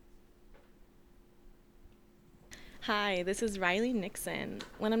Hi, this is Riley Nixon.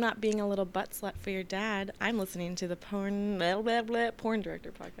 When I'm not being a little butt slut for your dad, I'm listening to the porn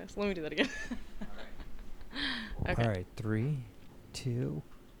director podcast. Let me do that again. Okay. All right, 3, 2.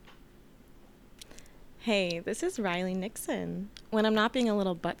 Hey, this is Riley Nixon. When I'm not being a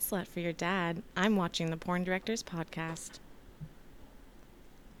little butt slut for your dad, I'm watching the Porn Directors podcast.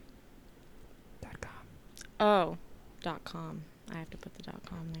 .com. Oh, .com. I have to put the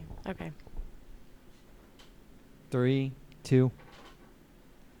 .com there. Okay. 3, 2.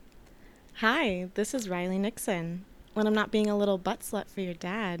 Hi, this is Riley Nixon. When I'm not being a little butt slut for your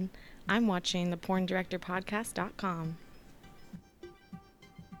dad, I'm watching the porndirectorpodcast.com.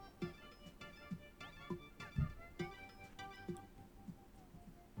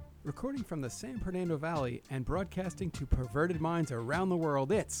 Recording from the San Fernando Valley and broadcasting to perverted minds around the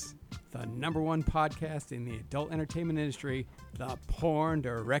world, it's the #1 podcast in the adult entertainment industry, the Porn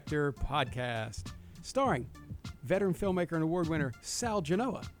Director Podcast. Starring veteran filmmaker and award winner Sal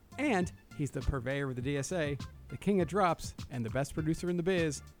Genoa. And he's the purveyor of the DSA, the king of drops, and the best producer in the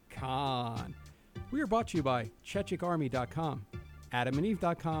biz, Khan. We are brought to you by ChechikArmy.com,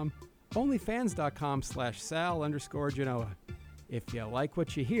 AdamandEve.com, OnlyFans.com/Sal_Genoa. If you like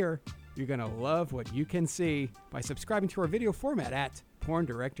what you hear, you're going to love what you can see by subscribing to our video format at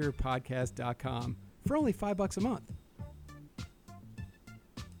PornDirectorPodcast.com for only $5 a month.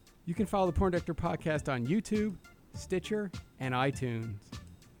 You can follow the Porn Director Podcast on YouTube, Stitcher, and iTunes.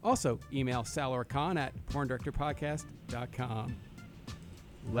 Also, email Sal or Khan at PornDirectorPodcast.com.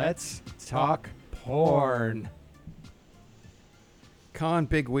 Let's talk porn. Khan,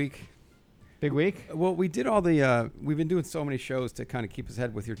 big week. Big week? Well, we did all the, we've been doing so many shows to kind of keep us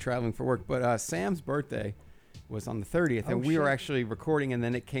ahead with your traveling for work, but Sam's birthday was on the 30th, and we were actually recording, and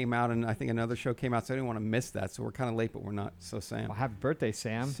then it came out, and I think another show came out, so I didn't want to miss that, so we're kind of late, but we're not. So, Sam. Well, happy birthday,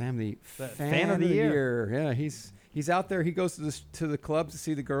 Sam. Sam, the fan of the year. Yeah, he's out there. He goes to the clubs to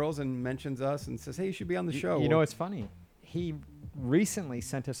see the girls and mentions us and says, hey, you should be on the show. You know what's funny? He recently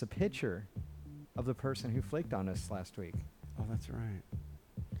sent us a picture of the person who flaked on us last week. Oh, that's right.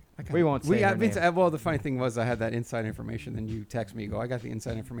 We won't say her name. Well, the funny thing was I had that inside information. Then you text me, you go, I got the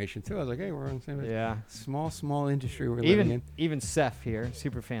inside information too. I was like, hey, we're on the same. Yeah. Small industry we're living in. Even Seth here,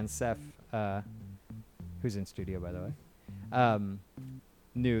 superfan Seth, who's in studio by the way,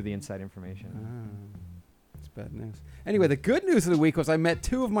 knew the inside information. It's bad news. Anyway, the good news of the week was I met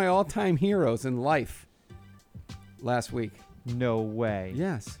 2 of my all-time heroes in life last week. No way.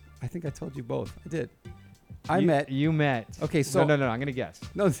 Yes, I think I told you both. I did. You met. Okay, so no. I'm gonna guess.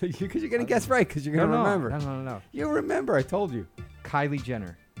 No, because you're gonna guess right because you're gonna remember. No. You remember? I told you. Kylie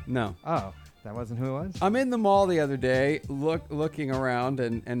Jenner. No. Oh, that wasn't who it was. I'm in the mall the other day, looking around,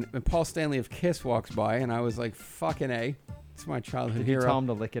 and Paul Stanley of Kiss walks by, and I was like, "Fucking A." It's my childhood hero. Did you tell him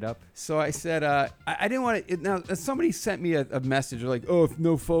to lick it up? So I said, I didn't want to. Now somebody sent me a message like, "Oh, if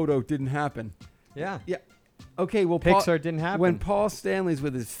no photo didn't happen." Yeah. Okay, well, Pixar didn't happen. When Paul Stanley's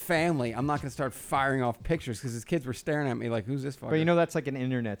with his family, I'm not going to start firing off pictures because his kids were staring at me like, who's this fucker? But you know that's like an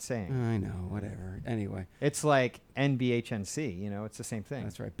internet saying. I know, whatever. Anyway. It's like NBHNC, it's the same thing.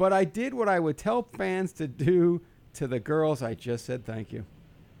 That's right. But I did what I would tell fans to do to the girls. I just said thank you.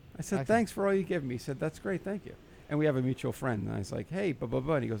 I said, thanks for all you give me. He said, that's great, thank you. And we have a mutual friend. And I was like, hey,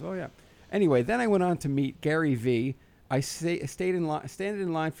 and he goes, oh, yeah. Anyway, then I went on to meet Gary Vee. I stayed in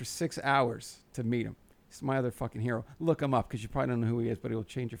line for 6 hours to meet him. He's my other fucking hero. Look him up because you probably don't know who he is, but he will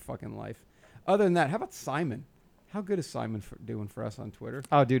change your fucking life. Other than that, how about Simon? How good is Simon doing for us on Twitter?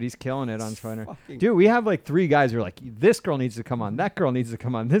 Oh, dude, he's killing it on Twitter. Dude, we have like 3 guys who are like, this girl needs to come on, that girl needs to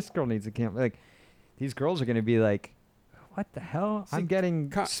come on, this girl needs to come. Like, these girls are going to be like, what the hell? I'm getting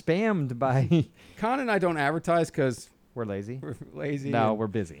spammed by. Con and I don't advertise because we're lazy. We're lazy. No, we're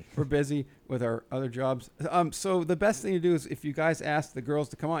busy. We're busy with our other jobs. So the best thing to do is if you guys ask the girls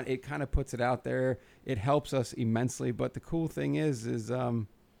to come on, it kind of puts it out there. It helps us immensely. But the cool thing is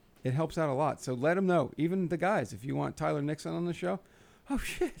it helps out a lot. So let them know. Even the guys, if you want Tyler Nixon on the show. Oh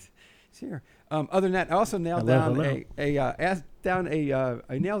shit, it's here. Other than that, I also nailed down I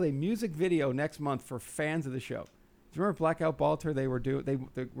nailed a music video next month for fans of the show. Do you remember Blackout Balter? They were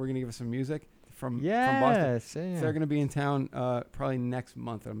going to give us some music. From Boston. Yeah. So they're going to be in town probably next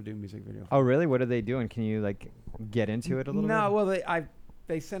month. I'm going to do a music video. Oh, really? What are they doing? Can you like get into it a little bit? No, well,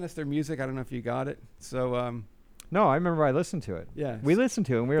 they sent us their music. I don't know if you got it. So no, I remember I listened to it. Yeah, we listened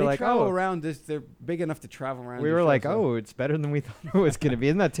to it, and we were like, travel around this. They're big enough to travel around. We were like, oh, it's better than we thought it was going to be.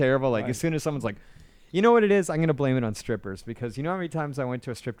 Isn't that terrible? Like, as soon as someone's like, you know what it is? I'm going to blame it on strippers because you know how many times I went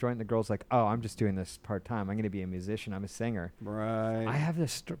to a strip joint and the girl's like, oh, I'm just doing this part time. I'm going to be a musician. I'm a singer. Right. I have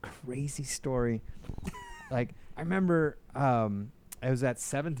this crazy story. Like, I remember I was at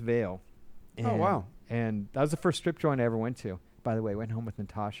Seventh Veil. Oh, wow. And that was the first strip joint I ever went to. By the way, I went home with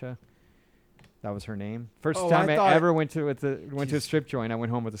Natasha. That was her name. First time I ever went to a strip joint. I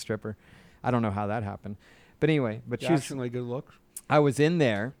went home with a stripper. I don't know how that happened. But anyway, she was really good look. I was in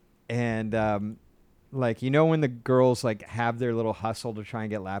there, and like, you know, when the girls like have their little hustle to try and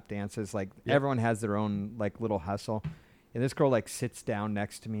get lap dances, like everyone has their own like little hustle. And this girl like sits down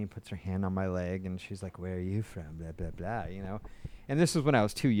next to me and puts her hand on my leg, and she's like, "Where are you from?" Blah blah blah, you know. And this was when I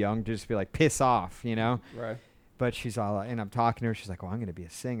was too young to just be like, piss off, you know. Right. But she's all, and I'm talking to her. She's like, "Well, I'm going to be a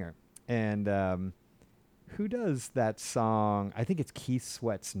singer." And who does that song? I think it's Keith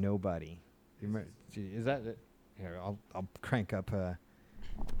Sweat's "Nobody." Is that it? Here, I'll crank up.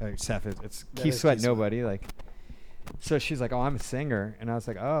 Seth, it's Keith Sweat, "Nobody." Like, so she's like, "Oh, I'm a singer," and I was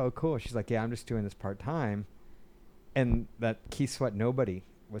like, "Oh, cool." She's like, "Yeah, I'm just doing this part time." And that Keith Sweat "Nobody"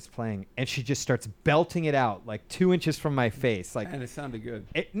 was playing, and she just starts belting it out like 2 inches from my face. Like, and it sounded good.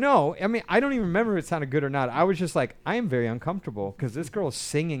 No, I mean, I don't even remember if it sounded good or not. I was just like, I am very uncomfortable because this girl is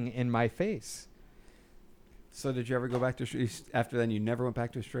singing in my face. So did you ever go back to after then? You never went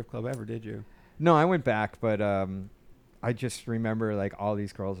back to a strip club ever, did you? No, I went back, but I just remember like all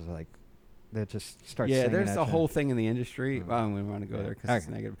these girls are like, that just start singing. Yeah, there's at a you. whole thing in the industry. Well, I don't want to go there because it's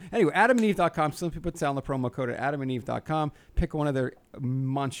negative. Anyway, AdamandEve.com. Simply put down the promo code at AdamandEve.com. Pick one of their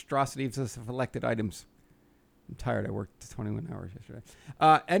monstrosities of selected items. I'm tired. I worked 21 hours yesterday.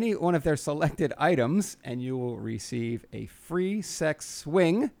 Any one of their selected items, and you will receive a free sex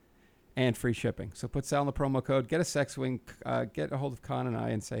swing and free shipping. So put down the promo code, get a sex swing, get a hold of Con and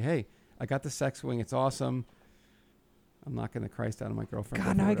I, and say, "Hey, I got the sex swing. It's awesome. I'm knocking the Christ out of my girlfriend."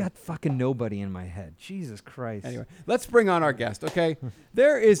 God, now I got fucking Nobody in my head. Jesus Christ. Anyway, let's bring on our guest, okay?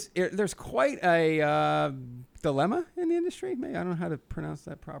 There's quite a dilemma in the industry. Maybe I don't know how to pronounce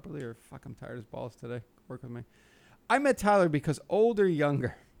that properly, or fuck, I'm tired as balls today. Work with me. I met Tyler because Older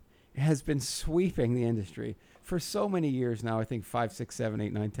Younger has been sweeping the industry for so many years now. I think 5, 6, 7,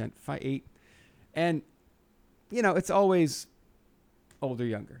 8, 9, 10, 5, 8. And, you know, it's always Older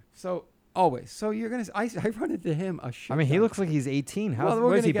Younger. So... always. So you're going to... I run into him a shit. I mean, he looks like he's 18.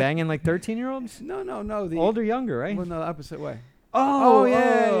 Well, is he banging like 13-year-olds? No. Older, younger, right? Well, no, the opposite way. Oh,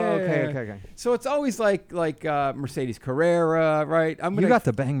 yeah. Okay. So it's always like Mercedes Carrera, right? You got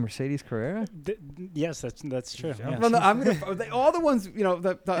to bang Mercedes Carrera? Yes, that's true. Yeah. Yes. Well, no, I'm gonna all the ones, you know,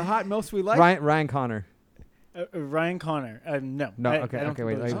 the hot milfs we like. Ryan Connor. Ryan Connor. No. Okay,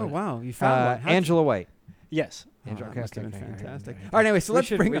 wait. Oh wow, you found one. Angela White. Yes. Must have been fantastic. All right, anyway, so we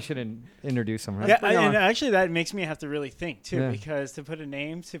should introduce him. Right? Yeah, and actually that makes me have to really think too, because to put a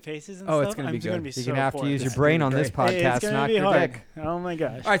name to faces and stuff, it's going to be good. You're going to have to use your brain on this podcast, it's not be your hard. dick. Oh my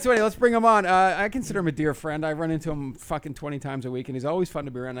gosh. All right, so anyway, let's bring him on. I consider him a dear friend. I run into him fucking 20 times a week, and he's always fun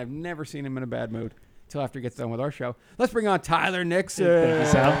to be around. I've never seen him in a bad mood until after he gets done with our show. Let's bring on Tyler Nixon. Thank you,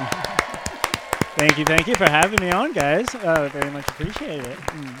 Sal. Thank you for having me on, guys. Very much appreciate it.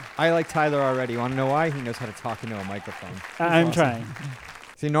 I like Tyler already. You want to know why? He knows how to talk into a microphone. I'm trying.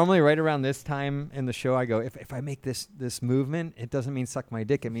 See, normally right around this time in the show, I go, if I make this movement, it doesn't mean suck my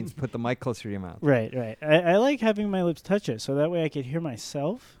dick. It means put the mic closer to your mouth. Right. I like having my lips touch it, so that way I could hear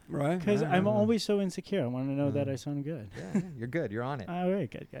myself. Right. Because I'm always so insecure. I want to know that I sound good. Yeah, you're good. You're on it. All right,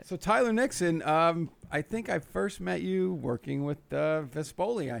 good. So Tyler Nixon, I think I first met you working with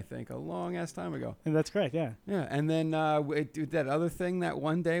Vespoli, I think, a long-ass time ago. And that's correct, yeah. Yeah, and then that other thing that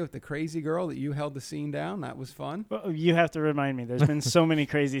one day with the crazy girl that you held the scene down, that was fun. Well, you have to remind me. There's been so many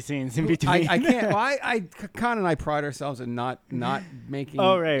crazy scenes in between. I can't. Well, Con and I pride ourselves in not making.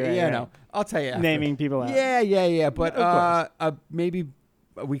 Oh, right. Yeah, no. I'll tell you after. Naming people out. Yeah. But Of course. maybe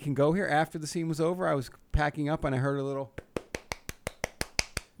we can go here after the scene was over. I was packing up and I heard a little.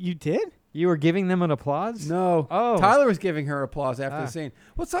 You did? You were giving them an applause? No. Oh. Tyler was giving her applause after the scene.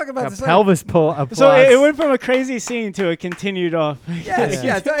 Let's talk about this. Pelvis pull applause. So it went from a crazy scene to a continued off. Yes,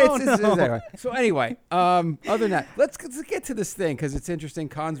 yeah. No. So anyway, other than that, let's get to this thing because it's interesting.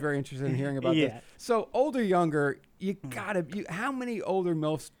 Con's very interested in hearing about this. So Older Younger, how many older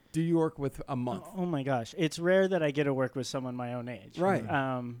MILFs do you work with a month? Oh my gosh, it's rare that I get to work with someone my own age. Right.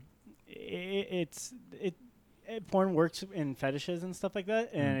 Porn works in fetishes and stuff like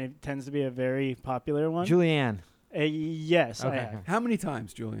that, and it tends to be a very popular one. Julianne. Yes, Okay. I have. How many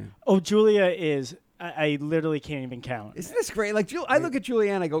times, Julian? Oh, Julia is. I literally can't even count. Isn't this great? Like, I look at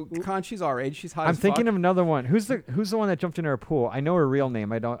Julianne, I go, Con, she's our age. She's hot. I'm as thinking fuck. of another one. Who's the one that jumped in her pool? I know her real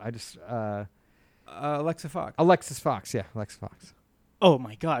name. Alexa Fox. Alexis Fox. Yeah, Alexis Fox. Oh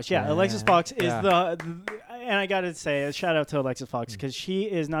my gosh, yeah. Alexis Fox is Yeah. and I gotta say, a shout out to Alexis Fox because she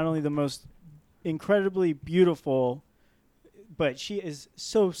is not only the most incredibly beautiful, but she is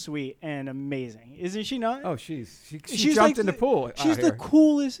so sweet and amazing, isn't she not? Oh, she she's jumped like in the pool. She's out the here.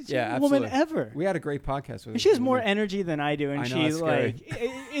 coolest Yeah, woman absolutely. ever. We had a great podcast with her. She has more energy than I do, and I know, she's it's scary. like,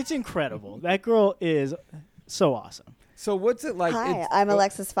 it's incredible. That girl is so awesome. So what's it like? Hi, I'm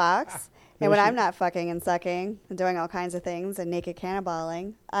Alexis Fox. Who And when is she? I'm not fucking and sucking and doing all kinds of things and naked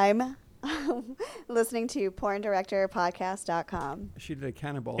cannonballing, I'm listening to porndirectorpodcast.com. She did a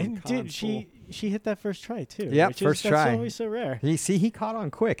cannonball. And dude, she hit that first try too. Yep, which first is, try. That's always so rare. He caught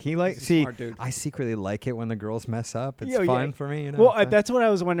on quick. He like He's a see. smart dude. I secretly like it when the girls mess up. It's Yeah, fun yeah. for me. You know, Well, it's fun. that's what I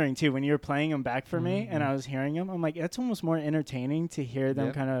was wondering too. When you were playing them back for me, and I was hearing them, I'm like, that's almost more entertaining to hear them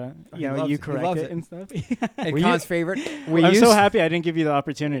Yep. kind of, He you know, loves you it. He correct loves it it. and stuff. And We Con's u- favorite. we I'm used so happy I didn't give you the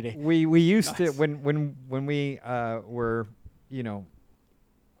opportunity. we used to when we were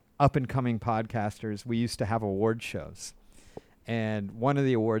up and coming podcasters. We used to have award shows, and one of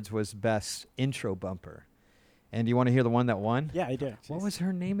the awards was best intro bumper. And do you want to hear the one that won? Yeah, I do. What was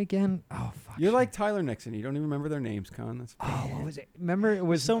her name again? Oh fuck! You're shit. like Tyler Nixon. You don't even remember their names, Con. That's Oh, what was it? Remember, it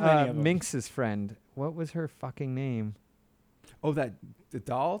was so many of 'em. Minx's friend. What was her fucking name? the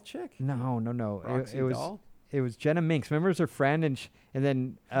doll chick. No. Roxy It was doll. it was Jenna Minx. Remember, it was her friend, and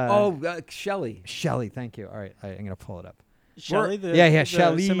then Shelley. Shelley. Thank you. All right, I'm gonna pull it up. Shelley, the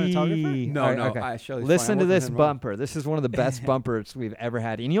Shelley. cinematographer? No, All right, no. okay. Shelley's Listen fine. to I worked this with him. bumper. This is one of the best bumpers we've ever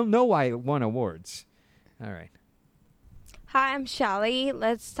had, and you'll know why it won awards. All right. Hi, I'm Shelly.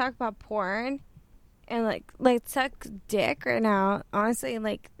 Let's talk about porn and like suck dick right now. Honestly,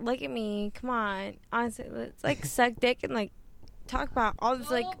 like look at me. Come on. Honestly, let's like suck dick and like talk about all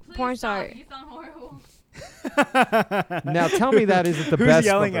this like porn star. You sound horrible. Now tell me that isn't the Who's best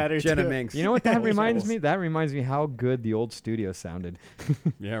yelling bumper. at her? Jenna too? Minx. You know what that Always reminds rebels. me? That reminds me how good the old studio sounded.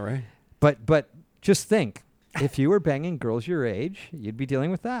 Yeah, right. But just think, if you were banging girls your age, you'd be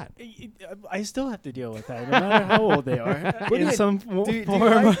dealing with that. I still have to deal with that, no matter how old they are. In some Do you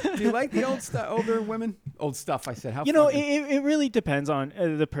form. do you like the older women? Old stuff. I said. How You know, fucking- it really depends on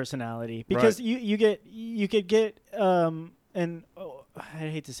the personality because Right. you could get and I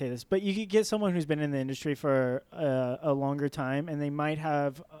hate to say this, but you could get someone who's been in the industry for a longer time, and they might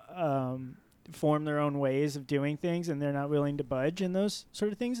have formed their own ways of doing things, and they're not willing to budge in those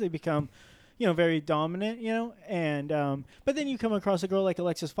sort of things. They become, very dominant, and but then you come across a girl like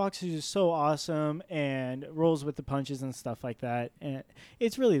Alexis Fox who's so awesome and rolls with the punches and stuff like that, and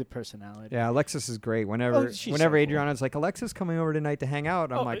it's really the personality. Yeah, Alexis is great. Whenever she's whenever so Adriana's like, Alexis coming over tonight to hang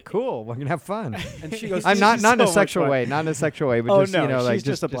out, I'm Oh, like, cool, we're gonna have fun. and she goes. I'm not she's not in a so much sexual fun. way, not in a sexual way, but Oh, just no, like she's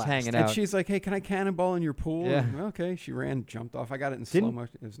just a blast. hanging And out. she's like, "Hey, can I cannonball in your pool?" Yeah. And, okay. She ran, jumped off. I got it in Didn't- slow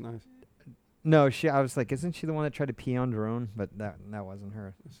motion. It was nice. No, I was like, isn't she the one that tried to pee on her own? But that wasn't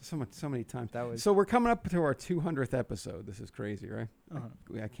her. So many times. That was So we're coming up to our 200th episode. This is crazy, right?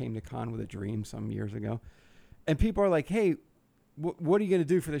 Uh-huh. I came to Con with a dream some years ago, and people are like, "Hey, what are you going to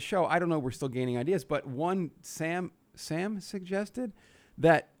do for the show?" I don't know. We're still gaining ideas, but one Sam suggested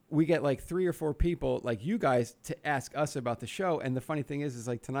that we get like 3 or 4 people like you guys to ask us about the show. And the funny thing is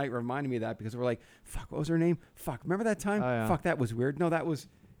like tonight reminded me of that because we're like, "Fuck, what was her name? Fuck, remember that time? Oh, yeah. Fuck, that was weird." No, that was.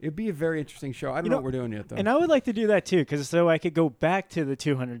 It'd be a very interesting show. I don't know what we're doing yet though. And I would like to do that too, because so I could go back to the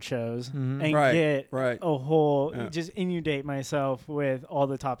 200 shows and Right, get right. a whole, Yeah. just inundate myself with all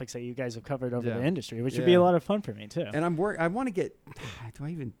the topics that you guys have covered over Yeah. the industry, which would be Yeah. a lot of fun for me too. And I want to get. Do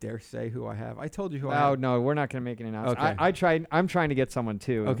I even dare say who I have? I told you who I Oh have. no, we're not gonna make an announcement. Okay. I tried. I'm trying to get someone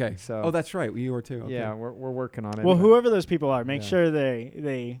too. Okay. So. Oh, that's right. You were too. Okay. Yeah, we're working on it. well, but- whoever those people are, make Yeah. sure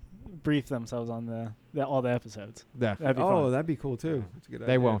they brief themselves on all the episodes. Yeah. That'd be Oh, fun. that'd be cool too. That's a good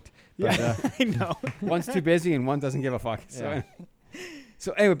They idea. won't. Yeah, But, I know. One's too busy and one doesn't give a fuck. So,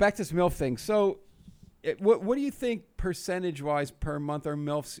 so anyway, back to this MILF thing. So, what do you think percentage-wise per month are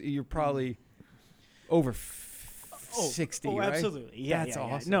MILFs? You're probably over 60, oh, right? absolutely. Yeah, That's yeah,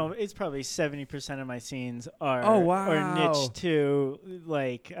 yeah. awesome. No, it's probably 70% of my scenes are Oh, wow. are niche to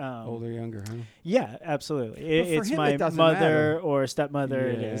like Older, younger, huh? Yeah, absolutely. But for It's him, my it doesn't mother matter. or stepmother.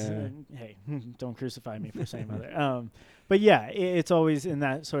 It is. Yeah. And, hey, don't crucify me for saying mother. But yeah, it's always in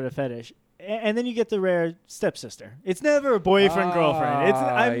that sort of fetish. And then you get the rare stepsister. It's never a boyfriend girlfriend. It's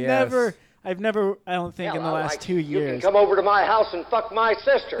I've yes. never. I don't think in the last 2 You can years. come over to my house and fuck my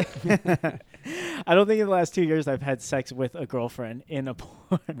sister. I don't think in the last 2 years I've had sex with a girlfriend in a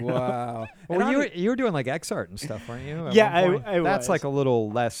porn. Wow. Well, And you were doing like X art and stuff, weren't you? at Yeah, one point? I That's was. like a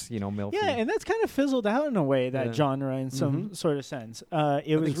little less, milky. Yeah, and that's kind of fizzled out in a way, that Yeah. genre in some sort of sense.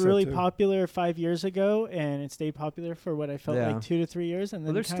 It was think so, really too. popular 5 years ago, and it stayed popular for what I felt Yeah. like 2 to 3 years, and well,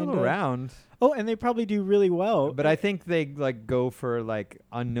 then they're still kinda- around, Oh, and they probably do really well. but I think they like go for like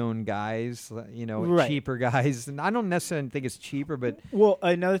unknown guys, Right. cheaper guys. And I don't necessarily think it's cheaper, but Well,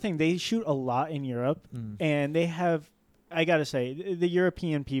 another thing, they shoot a lot in Europe, Mm. and they have I gotta say, the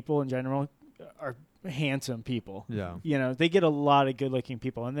European people in general are handsome people. Yeah. You know, they get a lot of good-looking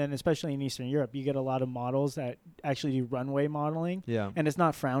people, and then especially in Eastern Europe, you get a lot of models that actually do runway modeling. Yeah. And it's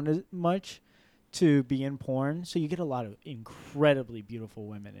not frowned as much to be in porn, so you get a lot of incredibly beautiful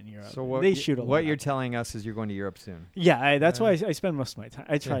women in Europe. So what they shoot a lot. What you're telling us is you're going to Europe soon. Yeah, that's why I spend most of my time.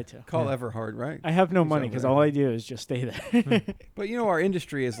 I try to. Call Everhard, right? I have no He's money over because there. all I do is just stay there. But you know, our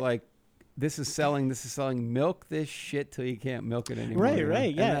industry is like, this is selling. Milk this shit till you can't milk it anymore. Right, you know?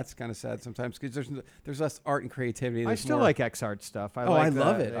 right, yeah. And that's kind of sad sometimes because there's less art and creativity. I There's still more- like X art stuff. I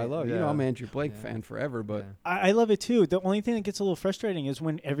love it. I love it. You know, I'm an yeah. Andrew Blake Yeah. fan forever, but I love it too. The only thing that gets a little frustrating is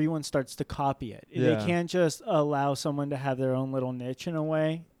when everyone starts to copy it. Yeah. They can't just allow someone to have their own little niche in a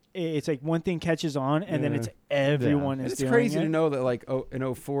way. It's like one thing catches on, and then Yeah. it's everyone is it's doing crazy it. to know that like in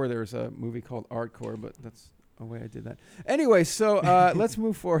 04 there was a movie called Artcore, but that's the way I did that. Anyway, so let's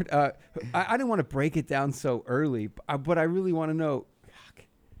move forward. I didn't want to break it down so early, but I really want to know, fuck,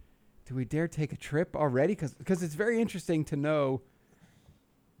 do we dare take a trip already? Because it's very interesting to know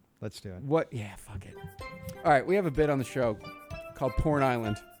Let's do it. what. Yeah, fuck it. All right, we have a bit on the show called Porn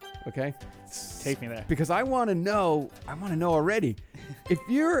Island. Okay, Take me there. because I want to know already. If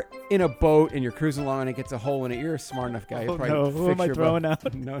you're in a boat and you're cruising along and it gets a hole in it, you're a smart enough guy. You'll Oh, probably no. Who fix am I your throwing boat.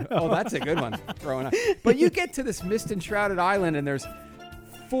 out? No. Oh, that's a good one. Throwing out. But you get to this mist-enshrouded island and there's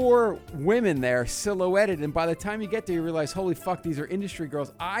 4 women there silhouetted, and by the time you get there, you realize, holy fuck, these are industry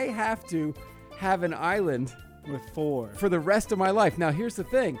girls. I have to have an island With 4. for the rest of my life. Now, here's the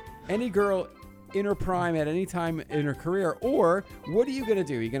thing. Any girl in her prime at any time in her career, or what are you going to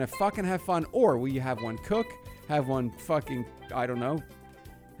do? Are you going to fucking have fun, or will you have one cook, have one fucking, I don't know,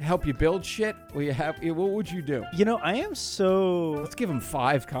 help you build shit? Will you have, what would you do? You know, I am so... Let's give them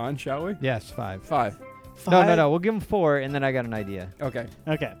 5, Con, shall we? Yes, 5. 5. No. We'll give him 4, and then I got an idea. Okay.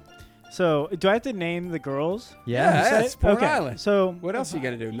 Okay. So, do I have to name the girls? Yeah, Say- it's Porn okay. Island. So, What else are you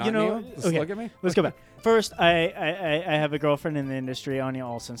going to do? Not you know, kneel? Just okay. look at me? Let's go back. First, I have a girlfriend in the industry, Anya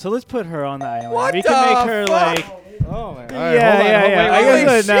Olsen. So let's put her on the island. What we can make the her fuck? like... Oh my! Yeah. I Holy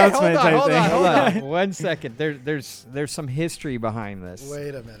guess shit, an announcement type hold thing. on. 1 second. There's some history behind this.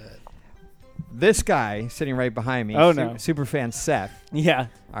 Wait a minute. This guy sitting right behind me. Oh, no. Super fan Seth. Yeah.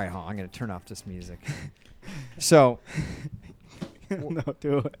 All right, hold on, I'm gonna turn off this music. So No,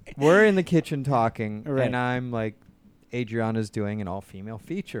 do it. we're in the kitchen talking, Right. and I'm like, Adriana's doing an all-female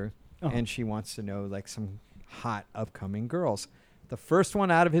feature, Oh. and she wants to know like some hot upcoming girls. The first one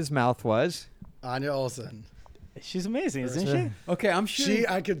out of his mouth was Anya Olsen. She's amazing, isn't she? Okay, I'm shooting.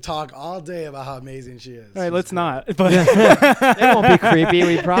 I could talk all day about how amazing she is. All right, She's let's great. not. But it won't be creepy,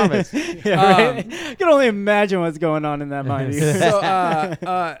 we promise. yeah, right? You can only imagine what's going on in that mind. So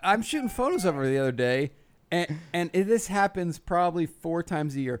I'm shooting photos of her the other day, and this happens probably 4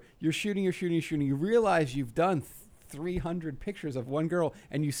 times a year. You're shooting. You realize you've done 300 pictures of one girl,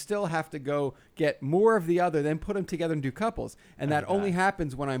 and you still have to go get more of the other, then put them together and do couples. And that only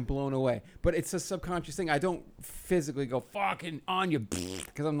happens when I'm blown away. But it's a subconscious thing. I don't physically go fucking on you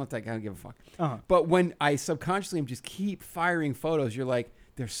because I'm not that guy. I don't give a fuck. Uh-huh. But when I subconsciously am just keep firing photos, you're like,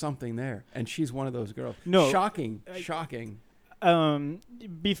 there's something there, and she's one of those girls. No. Shocking.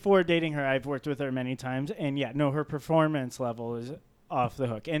 Before dating her, I've worked with her many times, and yeah, no, her performance level is off the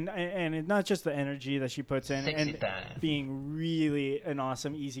hook, and it's not just the energy that she puts in, and being really an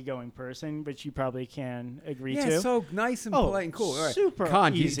awesome, easygoing person, which you probably can agree Yeah, to. so nice and Oh, polite and cool. All right. super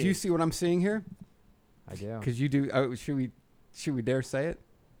Con, easy. do you see what I'm seeing here? I do. Because you do. Oh, should we dare say it?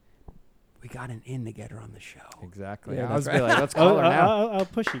 We got an in to get her on the show. Exactly. Yeah, I was that's right. like, let's call her now. I'll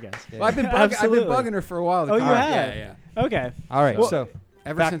push you guys. Yeah. Well, I've been Absolutely. bugging her for a while. to Oh, come you on. have? Yeah. Okay. All right. Well, so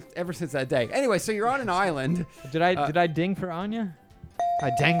Ever since that day. Anyway, so you're on an island. did I ding for Anya?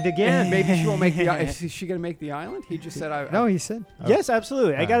 I danged again. Maybe she won't make the. Is she gonna make the island? He just said I. No, he said. Yes,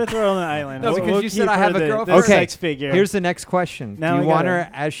 absolutely. I got to throw her on the island. No, because you said keep I her have a the- girl the first. Okay, sex figure. Here's the next question. Now Do you I want gotta- her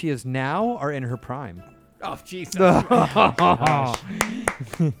as she is now or in her prime? Oh Jesus.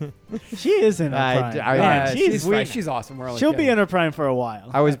 She is in her prime. Man, she's we- fine. She's awesome. We're only She'll be kidding. in her prime for a while.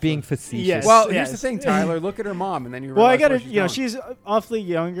 I was being facetious. Yes. Well, here's the Yes. thing, Tyler. Look at her mom, and then you. Well, I realize got where to, she's you know, going. she's awfully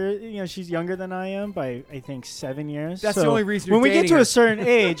younger. You know, she's younger than I am by, I think, 7 years. That's so the only reason when you're we get dating to her. a certain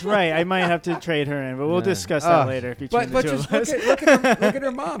age, right, I might have to trade her in, but we'll Yeah. discuss that later. Between But the two just of us. look at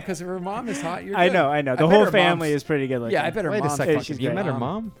her mom, because if her mom is hot, you're I good. know. The bet whole her family mom's- is pretty good looking. Yeah, I bet her Wait a mom's second. she's fucking You great. met her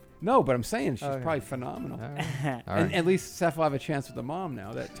phenomenal. mom? No, but I'm saying she's Okay. probably phenomenal. All And right. at least Seth will have a chance with the mom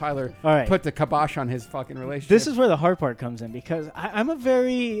now that Tyler All right. put the kibosh on his fucking relationship. This is where the hard part comes in because I'm a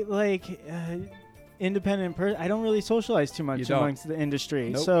very independent person. I don't really socialize too You much don't. amongst the industry.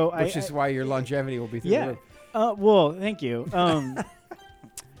 Nope. So which is why your longevity will be through yeah. the roof. Well, thank you.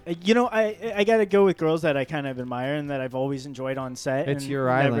 I gotta go with girls that I kind of admire and that I've always enjoyed on set. It's and your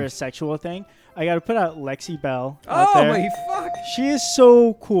never island. a sexual thing. I gotta put out Lexi Bell. out there. my fuck! She is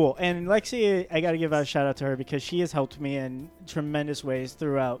so cool. And Lexi, I got to give a shout out to her because she has helped me in tremendous ways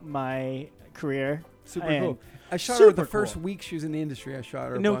throughout my career. Super And cool. I shot her the super first cool. week she was in the industry. I shot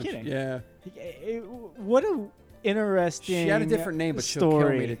her. No a bunch. kidding. Yeah. What a interesting She had a different name, but she'll kill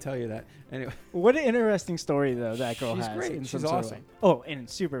story. me to tell you that. Anyway. What an interesting story, though, that girl She's has. great. in She's some sort of awesome. way. Oh, and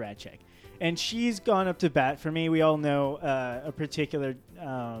super rad chick. And she's gone up to bat for me. We all know a particular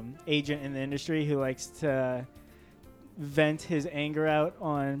agent in the industry who likes to vent his anger out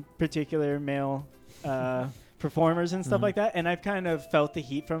on particular male performers and stuff Mm-hmm. like that. And I've kind of felt the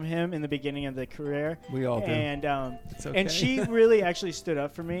heat from him in the beginning of the career. We all do. And It's okay. and she really actually stood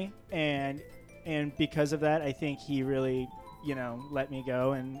up for me. And because of that, I think he really, let me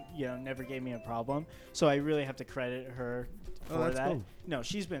go and, never gave me a problem. So I really have to credit her for that's that. cool. No,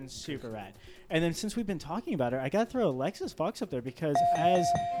 she's been super rad. And then since we've been talking about her, I got to throw Alexis Fox up there because as,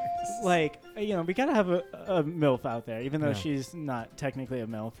 we got to have a MILF out there, even though Yeah. she's not technically a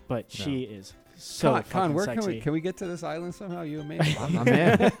MILF, but she is so Con, fucking where sexy. can we get to this island somehow? You and me. I'm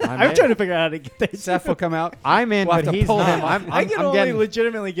in. I'm trying to figure out how to get there. Seth will come out. I'm in, We'll have but to he's pull not. him off. I can I'm only getting.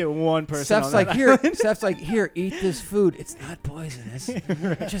 legitimately get one person Seth's on like, that here. island. Seth's like, here, eat this food. It's not poisonous.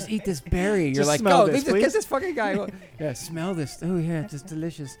 Just eat this berry. You're Just like, smell go, this, get please." this fucking guy. Yeah, smell this. Oh yeah, it's just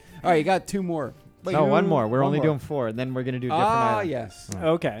delicious. All right, you got two more. Wait, No, one more. We're one only more. doing 4, and then we're gonna do a different Ah, island. yes.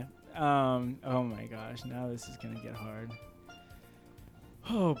 Okay. Oh my gosh. Now this is gonna get hard.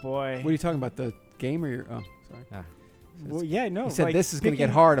 Oh boy. What are you talking about? The game or your? Oh, sorry. Well, yeah, no. He said like, this is going to get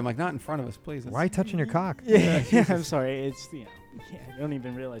picking- hard. I'm like, not in front of us, please. Why are you touching your cock? Yeah, I'm sorry. It's I don't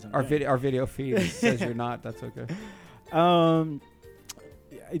even realize I'm doing Our video feed says you're not. That's okay.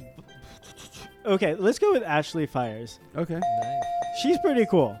 it. Okay, let's go with Ashley Fires. Okay. She's pretty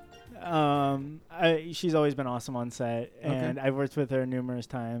cool. She's always been awesome on set, and Okay. I've worked with her numerous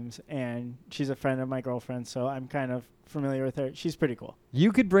times, and she's a friend of my girlfriend, so I'm kind of familiar with her. She's pretty cool.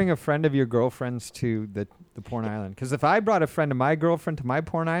 You could bring a friend of your girlfriend's to the porn island. Because if I brought a friend of my girlfriend to my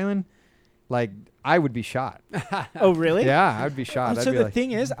porn island, like, I would be shot. Oh, really? Yeah, I would be shot. I'd So be the like,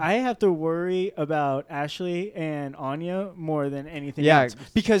 thing is, I have to worry about Ashley and Anya more than anything Yeah. else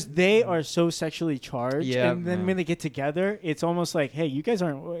because they are so sexually charged. Yeah, and then man. when they get together, it's almost like, hey, you guys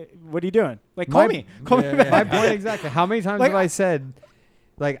aren't. What are you doing? Like, My- call me. Call Yeah, me yeah. back. my point exactly. How many times Like, have I said,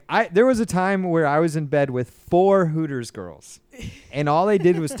 like, there was a time where I was in bed with 4 Hooters girls, and all they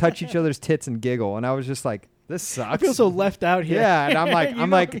did was touch each other's tits and giggle, and I was just like, this sucks. I feel so left out here. Yeah, and I'm like, You know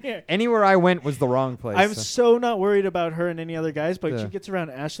me here. anywhere I went was the wrong place. I'm so- so not worried about her and any other guys, but Yeah. she gets around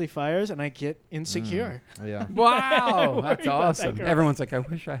Ashley Fires, and I get insecure. yeah. Wow, Worry that's about that awesome. girl. Everyone's like, I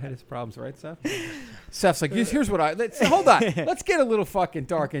wish I had his problems, right, Seth? Seth's like, here's what hold on. Let's get a little fucking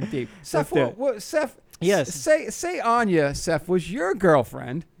dark and deep. Seth, do it. what, Seth? Yes. Say Anya, Seth, was your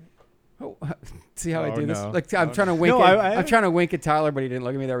girlfriend? Oh, see how I Oh, do this? no. Like I'm trying to wink. No, I'm trying to wink at Tyler, but he didn't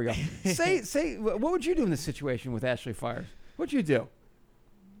look at me. There we go. say, what would you do in this situation with Ashley Fires? What'd you do?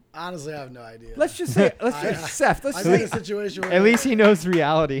 Honestly, I have no idea. Let's just say, Seth. Let's I'm in say, a situation where At least he knows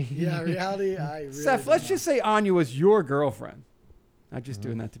reality. Yeah, reality. I really Seth. don't Let's know. just say Anya was your girlfriend. I'm just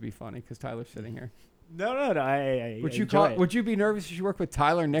doing that to be funny because Tyler's sitting here. No. I Would you enjoy it. Would you be nervous if you worked with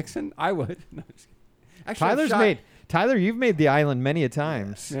Tyler Nixon? I would. No, just kidding. Actually, I've shot- Tyler, you've made the island many a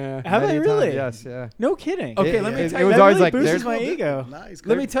times. Yeah. Have I Many really? times, Yes, yeah. No kidding. Okay, It- let me it- tell it you. was that always really like, boosted there's my ego. Nice.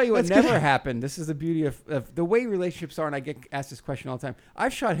 Let me tell you what That's never good. happened. This is the beauty of the way relationships are, and I get asked this question all the time.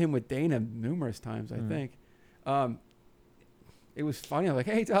 I've shot him with Dana numerous times, I think. It was funny. I'm like,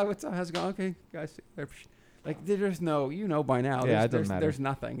 hey, Tyler, what's up? How's it going? Okay, guys. Like, there's no, by now. Yeah, there's, it doesn't matter. There's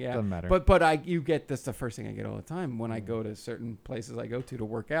nothing. Yeah. Doesn't matter. But you get this, the first thing I get all the time when I go to certain places I go to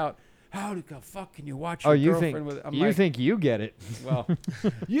work out. How the fuck can you watch your you girlfriend think with? I'm you like, think you get it? well,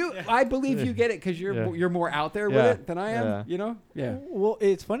 I believe you get it because Yeah. you're more out there with Yeah. it than I am. Yeah. You know? Yeah. Well,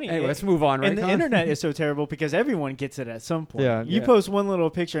 it's funny. Anyway, let's move on. Right? And the Con? internet is so terrible because everyone gets it at some point. Yeah. You Yeah. post one little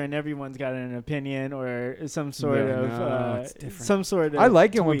picture and everyone's got an opinion or some sort Yeah, of no, it's different. some sort of. I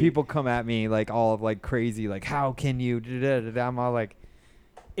like it when tweet. people come at me like all of like crazy, like how can you? Da-da-da-da. I'm all like,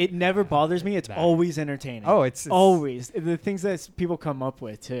 It never bothers me. It's Nah. always entertaining. oh, it's always the things that people come up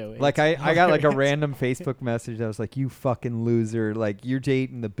with too. Like It's I got like a hilarious. random Facebook message that was like, you fucking loser, like you're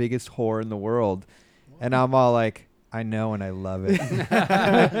dating the biggest whore in the world, and I'm all like, I know and I love it.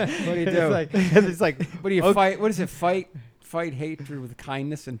 What do you do? It's like What do you okay. fight? What is it? Fight hatred with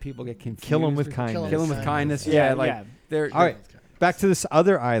kindness, and people get confused. Kill 'em with Kill 'em kindness. Kill 'em with kindness. Yeah, Yeah, like yeah. they're. All right, back to this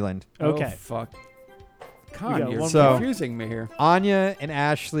other island. Okay. Oh, fuck. We Con, got you're one more. confusing me here. Anya and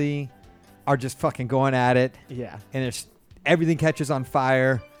Ashley are just fucking going at it, Yeah. and everything catches on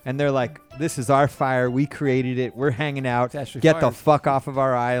fire. and they're like, "This is our fire. We created it. We're hanging out. It's actually Get the fire. fuck off of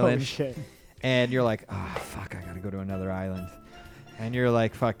our Oh island." shit. And you're like, "Oh fuck, I gotta go to another island." And you're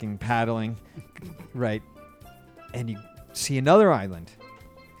like fucking paddling, right? And you see another island.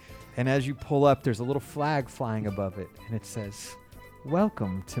 And as you pull up, there's a little flag flying above it, and it says,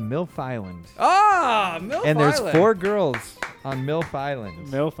 "Welcome to MILF Island." Ah, MILF And there's Island. 4 girls on MILF Island.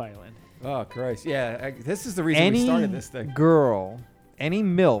 MILF Island. Oh Christ! Yeah, this is the reason we Any started this thing. girl, any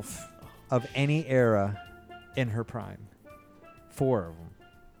MILF of any era in her prime. 4 of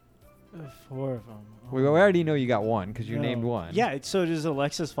them. 4 of them. We already know you got one because you named one. Yeah. So does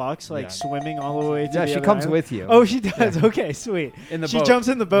Alexis Fox like Yeah. swimming all the way to Yeah, the she other comes island? with you. Oh, she does. Okay, sweet. In the she boat. jumps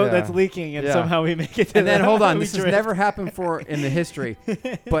in the boat Yeah. that's leaking, and Yeah. somehow we make it to And then the hold on, we this has drift. never happened before in the history.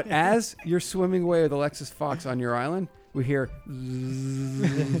 But as you're swimming away with Alexis Fox on your island, we hear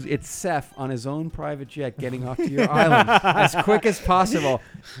zzz, it's Seth on his own private jet getting off to your island as quick as possible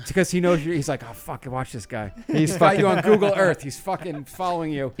because he knows he's like, oh fuck, watch this guy. He's Got you fucking. on Google Earth. He's fucking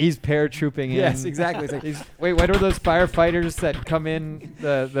following you. He's paratrooping in. Yes, exactly. It's like, Wait, what are those firefighters that come in?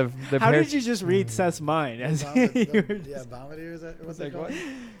 The How did you just read Seth's mind? As you were Yeah, Bombardier, is that what's like, it called?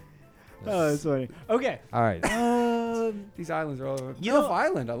 Oh, that's funny. Okay. All right. these islands are all over. You MILF know-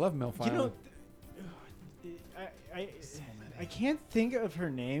 Island. I love MILF You Island. know, I can't think of her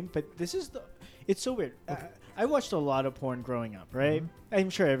name, but this is the. It's so weird. I watched a lot of porn growing up, right? I'm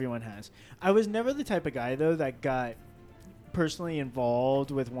sure everyone has. I was never the type of guy though that got personally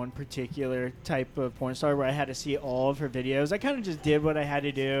involved with one particular type of porn star where I had to see all of her videos. I kind of just did what I had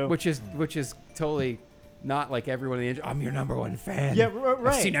to do. which is totally not like everyone in the industry. I'm your number one fan. Yeah,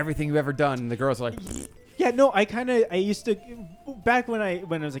 right. I've seen everything you've ever done. And the girls are like, Yeah, no, I used to back when I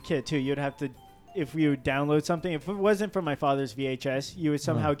was a kid too. You'd have to, if you would download something, if it wasn't from my father's VHS, you would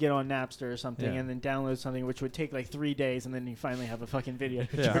somehow get on Napster or something Yeah. and then download something, which would take like 3 days, and then you finally have a fucking video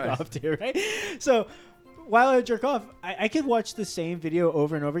to Yeah. jerk Right. off to, right? So while I would jerk off, I could watch the same video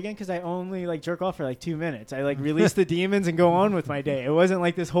over and over again because I only like jerk off for like 2 minutes. I like release the demons and go on with my day. It wasn't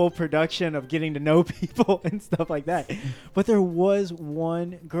like this whole production of getting to know people and stuff like that. But there was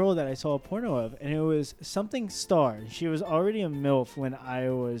one girl that I saw a porno of, and it was something Star. She was already a MILF when I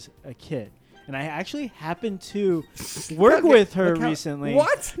was a kid. And I actually happened to work with her recently.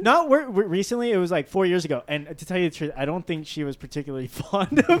 What? Not work recently. It was like 4 years ago. And to tell you the truth, I don't think she was particularly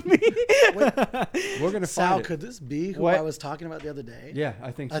fond of me. we're gonna Sal, find it. could this be who What? I was talking about the other day? Yeah,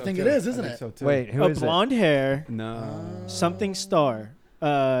 I think. I So think too. it is, I isn't think it? So too. Wait, who A is blonde hair, No. something Star. We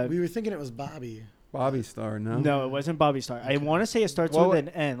were thinking it was Bobby. Bobby Star. No. No, it wasn't Bobby Star. I want to say it starts What with wa- an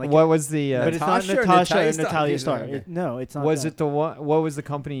N. it? Like What was the? but it's not Natasha or Natasha Natalia and Star? Natalia These are- Star. okay. No, it's not. Was that. it the one? What was the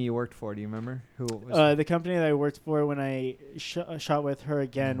company you worked for? Do you remember? Who was? The company that I worked for when I shot with her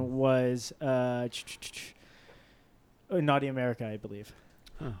again was Naughty America, I believe.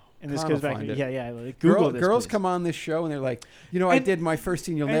 Oh, And this Connor goes back. find To, it. yeah. Like, Google this. Girls please. come on this show and they're like, I And- did my first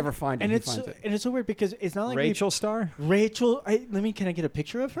scene. You'll and- never find it. And He it's finds it. and it's so weird because it's not like Rachel Star? Rachel. Can I get a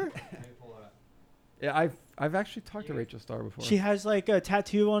picture of her? Yeah, I've actually talked to Rachel Star before. She has like a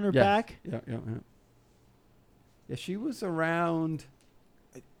tattoo on her Yeah. back. Yeah. Yeah, she was around.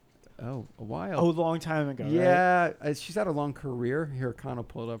 A while. Oh, a long time ago. Right? yeah, she's had a long career. Here, Con will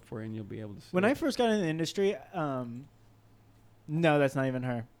pull it up for you, and you'll be able to see. When it. I first got in the industry, no, that's not even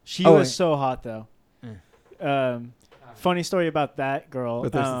her. She Oh, was wait. so hot though. Funny story about that girl.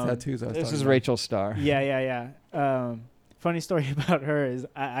 But there's the tattoos I was This talking is about. Rachel Star. Yeah. Funny story about her is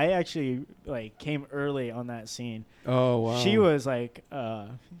I actually like came early on that scene. Oh wow. She was like,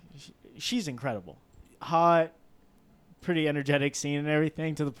 she's incredible, hot, pretty energetic scene and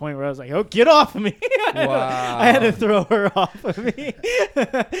everything to the point where I was like, oh, get off of me. Wow. I had to throw her off of me.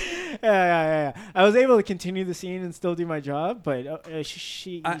 Yeah. I was able to continue the scene and still do my job, but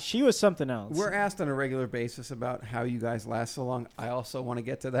she was something else. We're asked on a regular basis about how you guys last so long. I also want to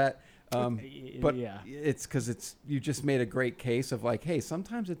get to that. But yeah. it's because you just made a great case of like, hey,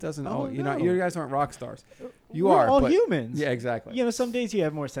 sometimes it doesn't. Oh, You no. guys aren't rock stars. You We're are all but- humans. Yeah, exactly. You know, some days you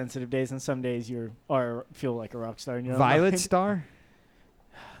have more sensitive days, and some days feel like a rock star. And Violet Star?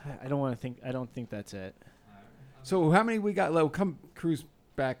 I don't think that's it. So how many we got? Come cruise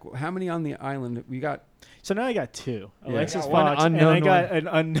back. How many on the island we got? So now I got 2. Yeah. Alexis You got one Fox, and unknown I got an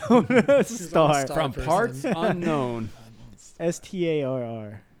unknown star. Star From person. parts unknown.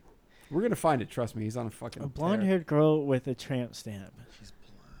 STARR. We're gonna find it. Trust me. He's on a fucking A blonde-haired girl with a tramp stamp. She's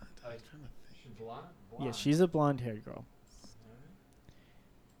blonde. Yeah, she's a blonde-haired girl.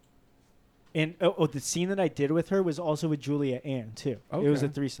 And the scene that I did with her was also with Julia Ann too. It was a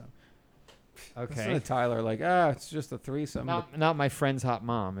Okay. threesome. Listen Okay. to Tyler, like, it's just a threesome. Not my friend's hot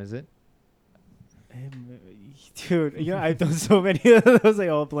mom, is it? Dude, I've done so many of those. They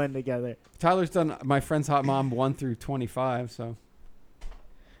all blend together. Tyler's done My Friend's Hot Mom 1 through 25. So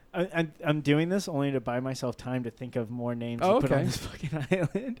I'm doing this only to buy myself time to think of more names to put on this fucking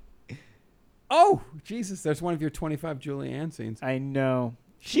island. Oh, Jesus. There's one of your 25 Julianne scenes. I know.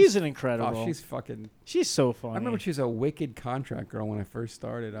 She's an incredible. Oh, she's so funny. I remember she was a wicked contract girl when I first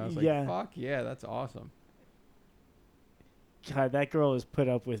started. I was like, fuck yeah, that's awesome. God, that girl has put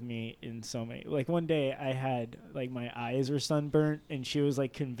up with me in so many. Like one day I had like my eyes were sunburnt and she was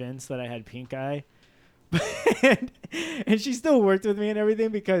like convinced that I had pink eye. and she still worked with me and everything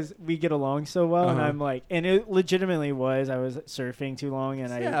because we get along so well. And I'm like, and it legitimately was, I was surfing too long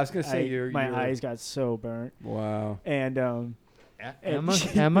and I was going to say my eyes got so burnt. Wow. And,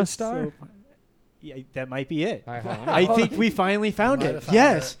 Emma Star? Yeah, that might be it. I think we finally found it.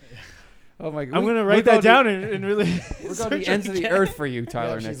 Yes. Oh my God. I'm going to write that down and really. We're going to the ends of the earth for you,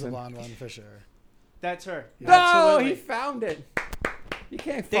 Tyler Nixon. She's a blonde one for sure. That's her. Yeah. No, absolutely. He found it. You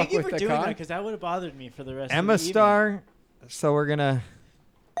can't fuck Thank you with for the doing con. that because that would have bothered me for the rest Emma of the Star. So we're going to.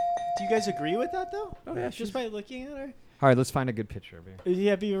 Do you guys agree with that though? Oh, yeah. Just by looking at her? All right, let's find a good picture of her.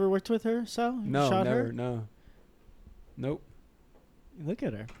 Have you ever worked with her, Sal? No, Shot never. her? No. Nope. Look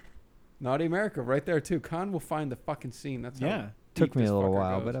at her. Naughty America, right there too. Con will find the fucking scene. That's how Took me a little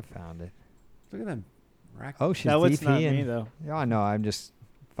while, goes. but I found it. Look at them. Oh, she's that was DP not and me though. Yeah, I know. I'm just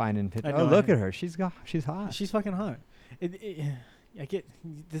finding pictures. know, Oh, look at her. She's hot. She's fucking hot. I get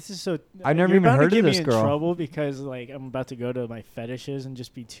this is so. I've never you're even about to heard get of me this in girl. trouble because like I'm about to go to my fetishes and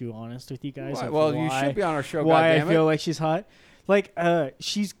just be too honest with you guys. Why? Of Well, you why- should be on our show. Why I goddammit. feel like she's hot. Like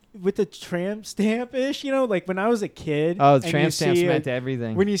she's with the tramp stamp ish, like when I was a kid. Oh, the and tramp you stamps see meant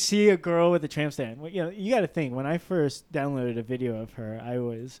everything. When you see a girl with a tramp stamp, you got to think. When I first downloaded a video of her, I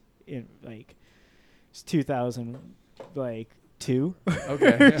was in like it's 2000, like 2,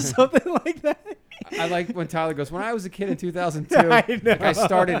 or something like that. I like when Tyler goes, when I was a kid in 2002, I know. like I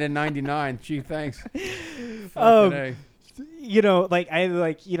started in 99. Gee, thanks. You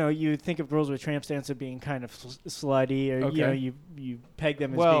think of girls with tramp stamps as being kind of slutty, or you peg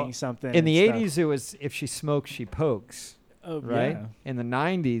them as being something. In the and 80s, it was if she smokes, she pokes. Oh, right. yeah. In the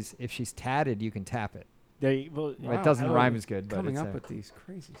 90s, if she's tatted, you can tap it. It doesn't rhyme as good, but coming it's up with these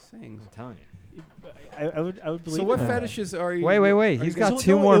crazy things. I'm telling you. I would believe. So what that. fetishes are you? Wait. He's got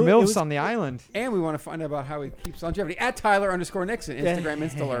two more MILFs on the island. And we want to find out about how he keeps longevity. At Tyler_Nixon, Instagram,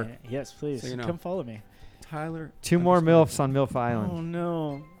 Instaler. Yes, please. So Come follow me. Tyler. Two more MILFs on MILF Island. Oh,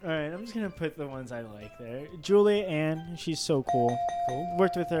 no. All right, I'm just going to put the ones I like there. Julia Ann, she's so cool.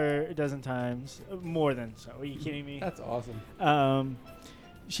 Worked with her a dozen times. More than so. Are you kidding me? That's awesome.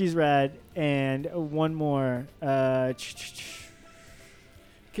 She's rad. And one more.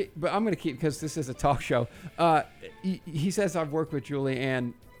 Okay, but I'm going to keep, because this is a talk show. He says I've worked with Julia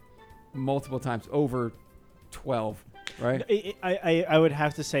Ann multiple times, over 12, right? I would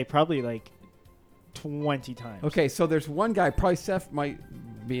have to say probably like 20 times. Okay, so there's one guy, probably Seth might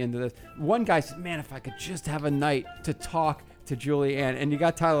be into this. One guy said, man, if I could just have a night to talk to Julia Ann. And you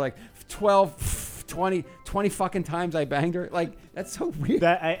got Tyler like 12, 20 fucking times I banged her. Like, that's so weird.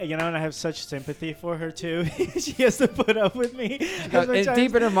 And I have such sympathy for her too. She has to put up with me. And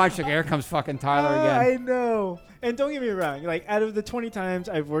deep in her mind, she's like, here comes fucking Tyler again. I know. And don't get me wrong. Like, out of the 20 times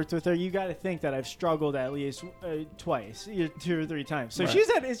I've worked with her, you got to think that I've struggled at least twice, 2 or 3 times. So she's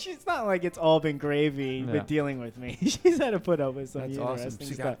not like it's all been gravy with dealing with me. She's had to put up with some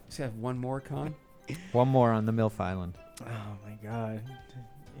interesting stuff. She have one more, Con? One more on the MILF Island. Oh my God.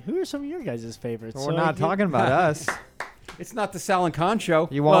 Who are some of your guys' favorites? Well, we're not talking about us. It's not the Sal and Con show.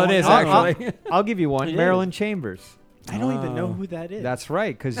 You want it is, actually. I'll give you one. Marilyn Chambers. I don't even know who that is. That's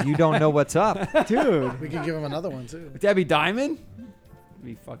right, because you don't know what's up. Dude. We can give him another one, too. Debbie Diamond? Would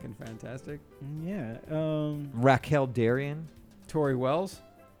be fucking fantastic. Yeah. Raquel Darrian. Tori Wells.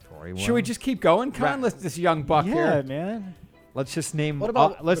 Wells. Should we just keep going? Con, let's this young buck here. Yeah, man. Let's just name. What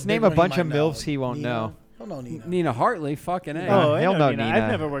about let's the name big a one bunch he of might MILFs know? he won't Nina? know. He'll know Nina. Nina Hartley, fucking A. Oh, he'll I know Nina. Nina.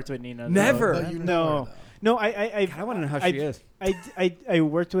 I've never worked with Nina. Never. No, you know her, No, I want to know how she is. I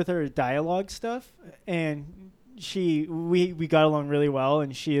worked with her dialogue stuff, and we got along really well,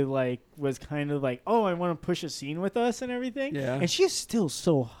 and she like was kind of like, oh, I want to push a scene with us and everything. Yeah. And she's still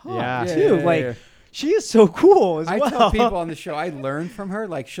so hot Yeah. too. Yeah. She is so cool as I well. tell people on the show I learned from her.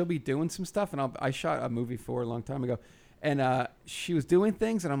 Like, she'll be doing some stuff, and I shot a movie for her a long time ago, and she was doing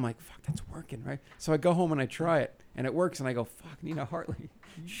things, and I'm like, fuck, that's working, right? So I go home and I try it, and it works, and I go, fuck, Nina Hartley,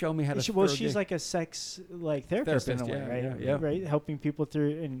 show me how to. Well, she's like a sex therapist in a way, yeah, right? yeah. Right, helping people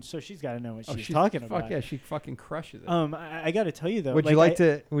through, and so she's got to know what she's talking about. Fuck yeah, she fucking crushes it. I got to tell you though. Would you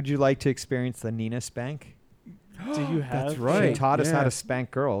like to experience the Nina spank? Do you have? That's right. She taught us how Yeah. to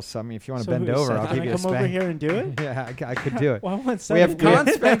spank girls. So I mean, if you want to So bend who, over, Seth, I'll can give I you a come over spank. here and do it? Yeah, I could do it. Well, I want We have Seth to do it. Con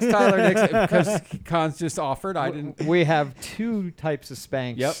spanks Tyler Nixon because Con's just offered. I didn't. We have 2 types of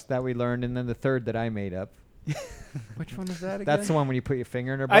spanks Yep. that we learned, and then the third that I made up. Which one is that again? That's the one when you put your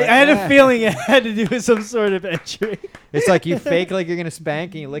finger in her butt. I had a feeling it had to do with some sort of entry. It's like you fake like you're gonna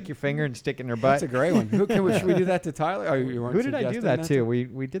spank, and you lick your finger and stick it in her butt. That's a great one. Should we do that to Tyler? Oh, you weren't Who did I do suggesting that to?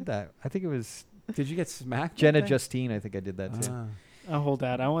 We did that. I think it was Did you get smacked? Jenna that day? Justine. I think I did that too. Ah. I'll hold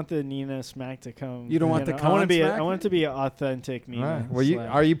that. I want the Nina smack to come. You don't want the I want to con be. smack? I want it to be an authentic Nina. All right. Well,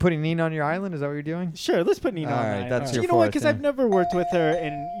 slap. are you putting Nina on your island? Is that what you're doing? Sure, let's put Nina All on right, that. that's your You know what? fourth, Because yeah. I've never worked with her,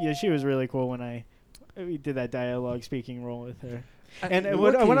 and yeah, she was really cool when we did that dialogue speaking role with her. And the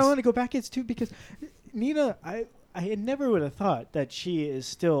what I rookies- want to go back is too because Nina, I never would have thought that she is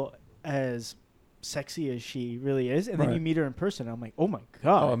still as sexy as she really is, and then Right. you meet her in person. I'm like, oh my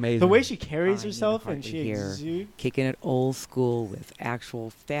god, Oh, amazing. The way she carries Hi, Nina herself and Hartley she here. exudes. Kicking it old school with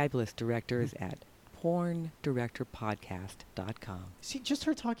actual fabulous directors at porndirectorpodcast.com. See, just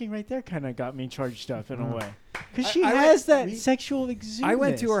her talking right there kind of got me charged up in a Mm. way. Because I- she I has went- that sexual exuberance. I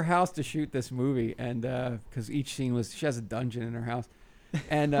went to her house to shoot this movie, and because each scene was, she has a dungeon in her house,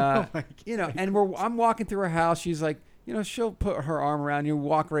 and Oh my you know, and I'm walking through her house. She's like, you know, she'll put her arm around you,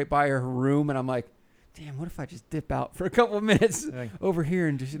 walk right by her room, and I'm like, damn, what if I just dip out for a couple of minutes Like, over here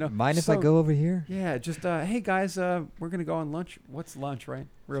and just, you know, mind if I so- go over here? Yeah, just hey guys, we're gonna go on lunch. What's lunch, right?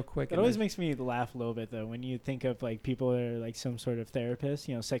 Real quick. It always makes me laugh a little bit though when you think of like people that are like some sort of therapist,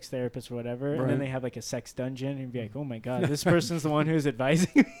 you know, sex therapist or whatever, and Right. then they have like a sex dungeon, and you'd be like, oh my god, this person's the one who's advising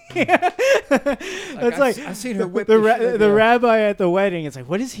me. It's like I've seen her whip the the shit out of the you. rabbi at the wedding. It's like,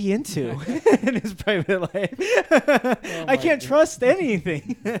 what is he into in his private life? I can't trust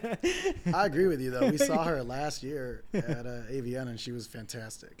anything. I agree with you though. We saw her last year at AVN, and she was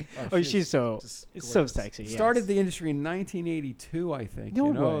fantastic. Oh, she's so just so gorgeous. sexy. yes. Started the industry in 1982, I think. No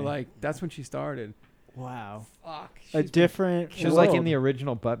you know, way. like that's when she started. wow, Fuck. a she's been- different. She was like in world. the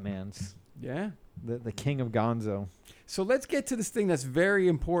original Buttmans, Yeah. the king of Gonzo. So let's get to this thing that's very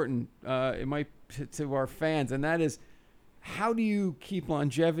important. It might to our fans, and that is, how do you keep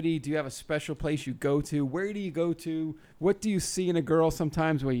longevity? Do you have a special place you go to? Where do you go to? What do you see in a girl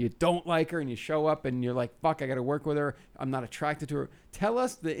sometimes where you don't like her and you show up and you're like, fuck, I got to work with her. I'm not attracted to her. Tell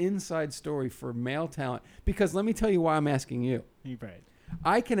us the inside story for male talent, because let me tell you why I'm asking you. You're right.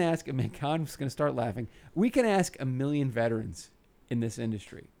 I can ask, I mean, Con's going to start laughing. We can ask a million veterans in this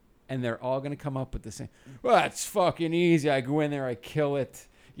industry, and they're all going to come up with the same, well, that's fucking easy. I go in there, I kill it.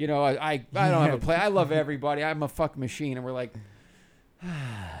 You know, I don't have a play. I love everybody. I'm a fuck machine. And we're like,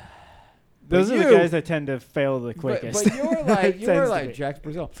 Those But are the you- guys that tend to fail the quickest. But you're like Tends to be. Jax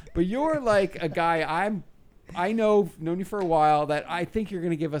Brazil. But you're like a guy I known you for a while, that I think you're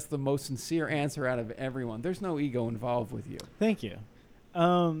going to give us the most sincere answer out of everyone. There's no ego involved with you. Thank you.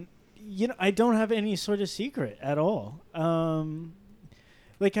 You know, I don't have any sort of secret at all.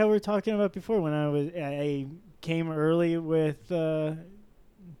 Like how we were talking about before, when I came early with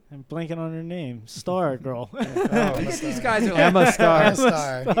I'm blanking on her name, Star Girl. These guys are like, Emma Starr. Emma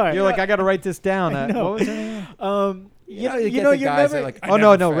Starr. Star. You're like, I got to write this down. I know. What was her name? you know, you get know, the you're guys that never are like, I Oh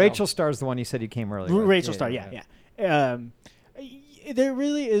no, never no. fail. Rachel Starr's the one you said you came early. right? Rachel Star, yeah. There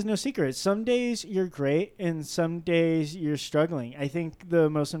really is no secret. Some days you're great, and some days you're struggling. I think the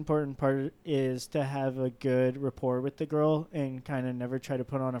most important part is to have a good rapport with the girl and kind of never try to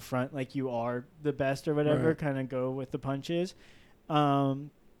put on a front like you are the best or whatever. Right. Kind of go with the punches.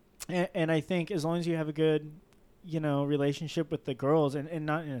 And I think as long as you have a good, you know, relationship with the girls, and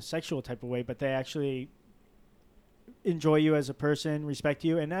not in a sexual type of way, but they actually enjoy you as a person, respect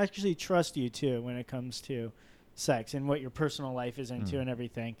you, and actually trust you too when it comes to sex and what your personal life is into and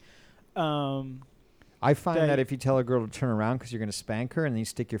everything. I find that- that if you tell a girl to turn around because you're going to spank her and then you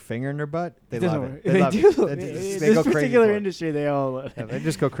stick your finger in her butt, they It doesn't love work. it. They love do. it. They In go this crazy. particular for it. industry, they all love Yeah, it. they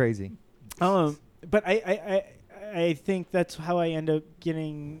just go crazy. But I think that's how I end up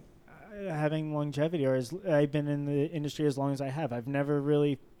getting having longevity, or I've been in the industry as long as I have. I've never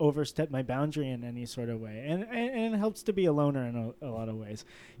really overstepped my boundary in any sort of way, and it helps to be a loner in a lot of ways.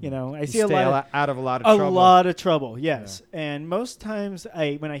 You know, I You see a stay lot of out of a lot of a trouble. lot of trouble, yes. And most times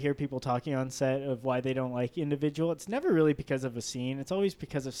when I hear people talking on set of why they don't like individual, it's never really because of a scene. It's always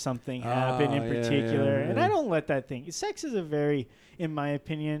because of something happened in yeah, particular. yeah, And yeah. I don't let that thing. Sex is a very, in my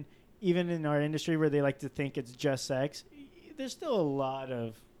opinion, even in our industry where they like to think it's just sex, there's still a lot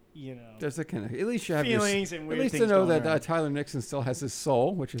of, you know, There's a kind of, at least you have feelings your, and at weird least to things know going that around. Tyler Nixon still has his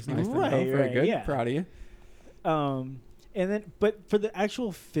soul, which is nice to know. Right, Very right, good. yeah. Proud of you. And then, but for the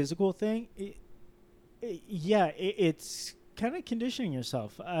actual physical thing, it's kind of conditioning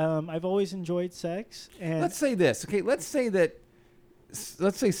yourself. I've always enjoyed sex, and Let's say this, okay? Let's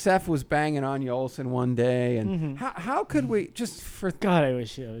say Seth was banging Anya Olsen one day, and how could we just for God, I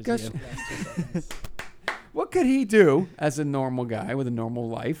wish it was Gosh. you. what could he do as a normal guy with a normal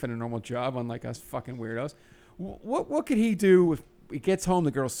life and a normal job, unlike us fucking weirdos? What could he do if he gets home,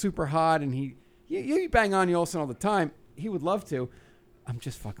 the girl's super hot, and you bang Anya Olsen all the time? He would love to. I'm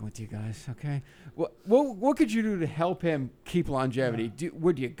just fucking with you guys, okay? What could you do to help him keep longevity?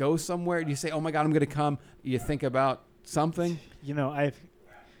 Would you go somewhere? Do you say, "Oh my God, I'm gonna come"? You think about something? You know,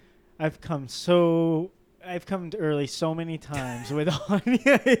 I've come early so many times with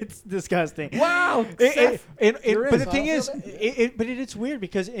Anya. It's disgusting. Wow. But the thing is, it's weird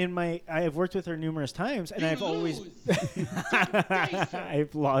because I've worked with her numerous times, and I've always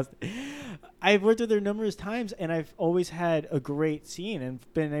I've worked with her numerous times, and I've always had a great scene and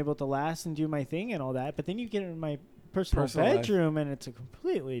been able to last and do my thing and all that. But then you get in my personal bedroom, and it's a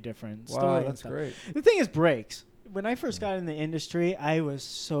completely different story. Wow, that's great. The thing is, breaks. When I first got in the industry, I was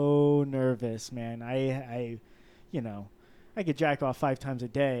so nervous, man. I could jack off 5 times a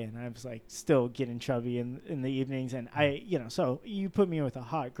day, and I was like still getting chubby in the evenings. And so you put me with a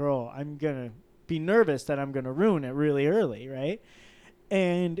hot girl, I'm gonna be nervous that I'm gonna ruin it really early, right?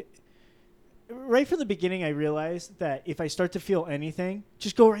 And right from the beginning, I realized that if I start to feel anything,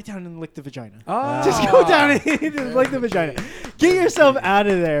 just go right down and lick the vagina. Oh. Just go down and lick the vagina. Get yourself out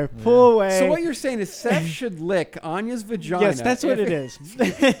of there. Pull away. So what you're saying is Seth should lick Anya's vagina. Yes, that's what it is.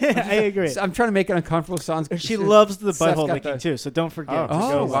 I agree. I'm trying to make it uncomfortable. She loves the butthole licking too, so don't forget.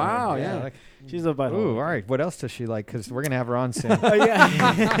 Oh, wow, yeah. She's a butthole. Ooh, all right. What else does she like? Because we're gonna have her on soon. Oh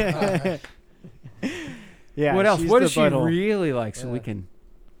yeah. Yeah. What else? she's What the does she butthole. really like? So we can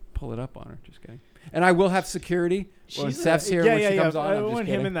pull it up on her. Just kidding. And I will have security when Seth's here. When she comes on. I I'm just want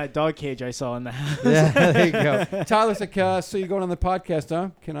him kidding. in that dog cage I saw in the house. Yeah, there you go. Tyler's like, so you're going on the podcast,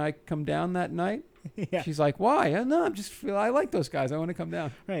 huh? Can I come down that night? Yeah. She's like, why? No, I like those guys. I want to come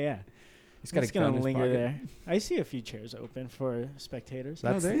down. Right, yeah. He's got It's a gun in gonna his linger pocket. there. I see a few chairs open for spectators.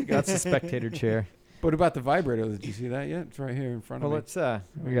 That's there you go. that's the spectator chair. What about the vibrator? Did you see that yet? It's right here in front Well, of me. let's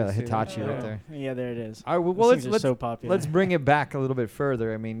we got a see that. Hitachi right Oh, there. Yeah, there it is. All right, well, Those things are let's so popular. let's bring it back a little bit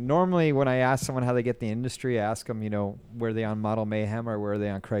further. I mean, normally when I ask someone how they get the industry, I ask them, were they on Model Mayhem or were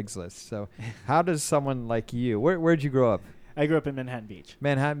they on Craigslist? So, how does someone like you? Where'd you grow up? I grew up in Manhattan Beach.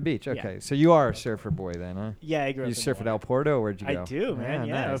 Manhattan Beach. Yeah. Okay, so you are a surfer boy then, huh? Yeah, I grew up. You in surf at Hawaii. El Porto, or where'd you go? I do, man.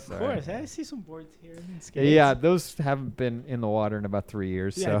 Yeah, nice. of All course. right. I see some boards here. And skates. Yeah, those haven't been in the water in about 3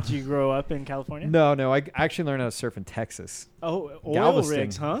 years. Yeah. So. Did you grow up in California? No. I actually learned how to surf in Texas. Oh, oil Galveston.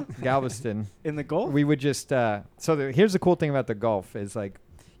 rigs, huh? Galveston. In the Gulf? We would just here's the cool thing about the Gulf is like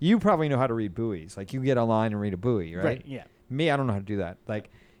you probably know how to read buoys. Like you get online and read a buoy, right? Yeah. Me, I don't know how to do that. Like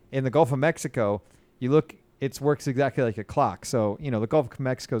in the Gulf of Mexico, you look, it works exactly like a clock. So, the Gulf of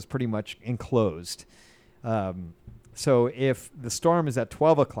Mexico is pretty much enclosed. So if the storm is at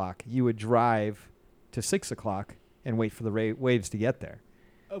 12 o'clock, you would drive to 6 o'clock and wait for the waves to get there.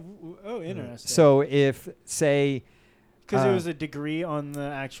 Oh, interesting. So if, say... Because it was a degree on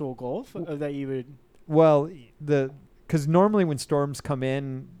the actual Gulf that you would... Well, because normally when storms come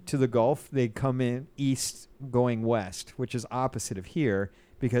in to the Gulf, they come in east going west, which is opposite of here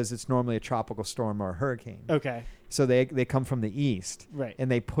because it's normally a tropical storm or a hurricane. Okay. So they come from the east. Right. And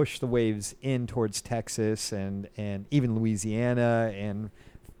they push the waves in towards Texas and even Louisiana and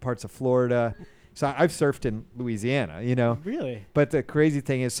parts of Florida. So I've surfed in Louisiana, Really? But the crazy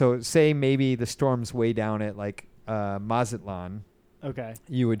thing is, so say maybe the storm's way down at like Mazatlan. Okay.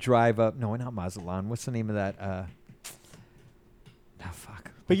 You would drive up. No, not Mazatlan. What's the name of that?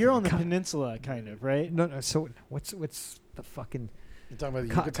 Fuck. But you're on the peninsula, kind of, right? No. So what's the fucking You're talking about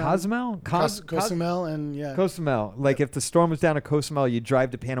the Yucatan? Cozumel? Cozumel and yeah. Cozumel. Like if the storm was down at Cozumel, you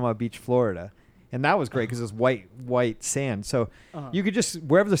drive to Panama Beach, Florida, and that was great because it's white sand. So you could just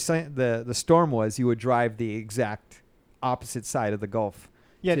wherever the storm was, you would drive the exact opposite side of the Gulf.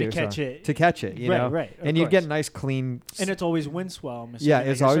 Yeah, too, to catch so- it. To catch it, you know? Right. And you'd get nice, clean... And it's always wind swell. I'm Yeah,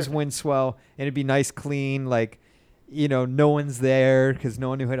 assuming it's that you're always surfing. wind swell, and it'd be nice, clean, like, no one's there because no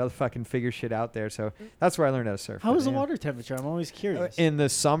one knew how to fucking figure shit out there. So that's where I learned how to surf. How is the yeah. water temperature? I'm always curious. In the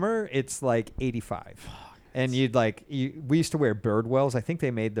summer, it's like 85. And we used to wear bird wells. I think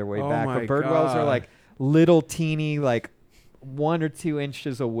they made their way Oh back. my But bird wells are God. like little teeny, like 1 or 2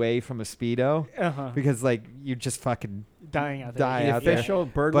 inches away from a Speedo because like you just fucking dying out there. die The out there. official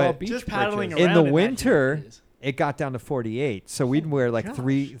Birdwell But Beach just paddling bridges. around in the in that winter, heat. it got down to 48. So we'd wear like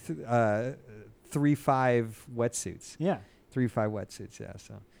 3.5 wetsuits. Yeah. 3.5 wetsuits. Yeah.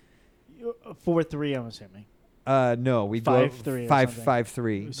 So 4-3, I'm assuming. No, we go 5'3" or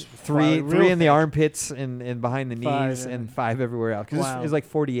 5'3", It's three real in the thick. armpits and behind the 5 knees, and- and 5 everywhere else. Because Wow. it's like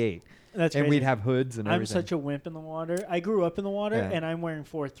 48, That's and crazy. we'd have hoods and I'm everything. such a wimp in the water. I grew up in the water, Yeah. and I'm wearing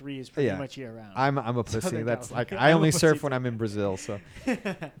 4.3s pretty Yeah. much year round. I'm a pussy. Southern That's like California. I I'm a only pussy surf too. when I'm in Brazil. So, all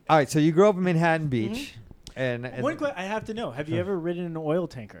right. So you grew up in Manhattan Beach, and One question I have to know: have you ever ridden an oil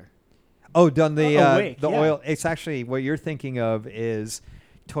tanker? done the wake, the yeah. oil. It's actually what you're thinking of is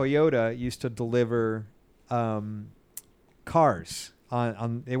Toyota used to deliver cars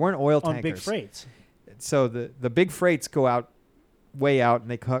on. They weren't oil tankers. On big freights. So the big freights go out way out and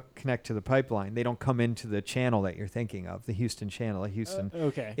they connect to the pipeline. They don't come into the channel that you're thinking of, the Houston channel, Houston.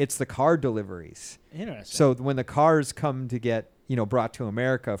 Okay. It's the car deliveries. Interesting. So when the cars come to get, brought to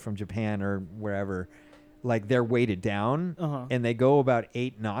America from Japan or wherever, like they're weighted down Uh-huh. and they go about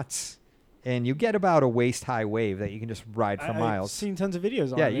 8 knots and you get about a waist high wave that you can just ride for I've miles. seen tons of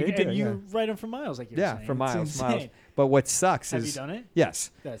videos on Yeah, it. you could do and it, you ride them for miles, like you're Yeah, saying. for It's miles. insane. But what sucks Have is... you done it?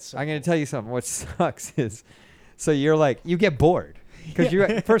 Yes. That's so I'm going cool. to tell you something. What sucks is... So you're like... You get bored. Because you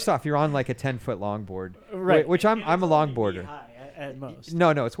first off, you're on like a 10-foot longboard. Right. Which I'm a It's only longboarder. knee-high at most.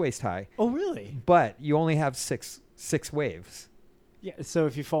 No, it's waist high. Oh, really? But you only have six waves. Yeah. So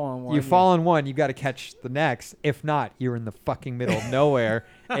if you fall on one, You fall on one, you got to catch the next. If not, you're in the fucking middle of nowhere,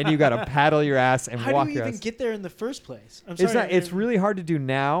 and you got to paddle your ass and How walk do you your even ass. get there in the first place? I'm It's sorry. not. It's really hard to do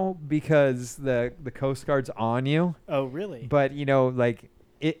now because the Coast Guard's on you. Oh, really? But like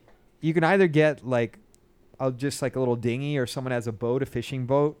it, you can either get like just like a little dinghy, or someone has a boat, a fishing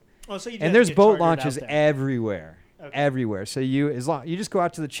boat. Oh, so you do And have there's to get boat chartered out launches there. everywhere, Okay. everywhere. So you just go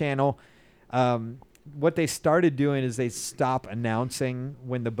out to the channel. What they started doing is they stop announcing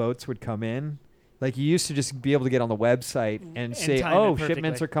when the boats would come in. Like you used to just be able to get on the website and say, time it "Oh, perfectly.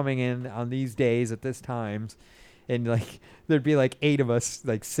 shipments are coming in on these days at this times," and like there'd be like 8 of us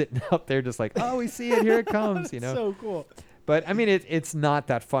like sitting out there just like, "Oh, we see it, here it comes," So cool. But I mean, it's not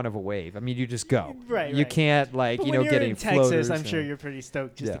that fun of a wave. I mean, you just go. Right. You can't like But you when know you're get in any Texas, floaters. I'm sure and- you're pretty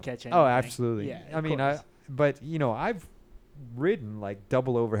stoked just Yeah. to catch anything. Oh, absolutely. Yeah. I mean, but I've ridden like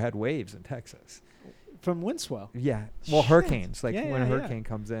double overhead waves in Texas. From windswell. Yeah. Well, Shit. hurricanes, like Yeah, when a yeah, hurricane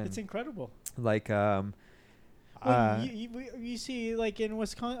comes in. It's incredible. Like Well, you see, like in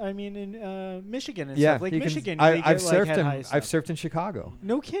Wisconsin, I mean, in Michigan and yeah, stuff. Like you can- Michigan, I've get, surfed like, in high I've stuff. surfed in Chicago.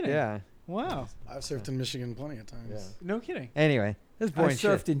 No kidding. Yeah. Wow. I've surfed in Michigan plenty of times. Yeah. No kidding. Anyway, this is I boring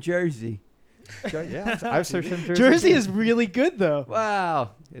surfed in Jersey. shit. Yeah, I've surfed in Jersey. Jersey too. is really good though.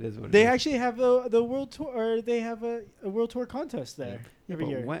 Wow. It is what it They is. actually have the world tour, or they have a world tour contest there every but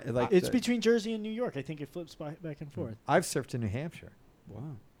year. when- like It's the- between Jersey and New York. I think it flips back and forth. I've surfed in New Hampshire. Wow.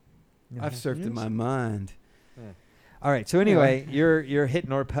 New I've Hampshire. surfed in my mind. All right. So anyway, you're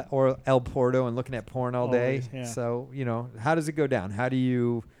hitting or El Porto and looking at porn all day. Always, yeah. So how does it go down? How do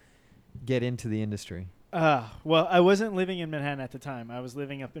you get into the industry? Well, I wasn't living in Manhattan at the time. I was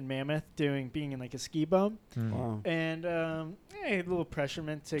living up in Mammoth, being in like a ski bum, Wow. and a little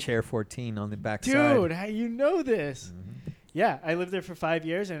pressurement to Chair 14 on the back side. Dude, how you know this? Mhm. Yeah, I lived there for 5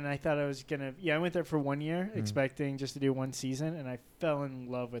 years, and I thought I was gonna. Yeah, I went there for 1 year, Mm. expecting just to do one season, and I fell in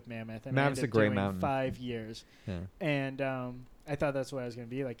love with Mammoth. And Mammoth's I ended a great up doing mountain. 5 years, Yeah. and I thought that's what I was gonna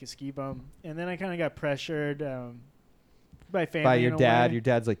be, like a ski bum. And then I kind of got pressured by family. By your in a dad. way. Your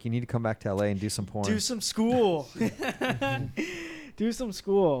dad's like, you need to come back to LA and do some porn. Do some school. Do some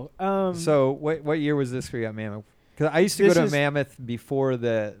school. So what year was this for you at Mammoth? Because I used to go This to is- Mammoth before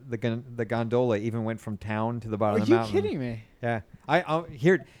the gondola even went from town to the are bottom of the you mountain. kidding me? Yeah,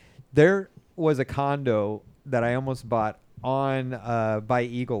 there was a condo that I almost bought on by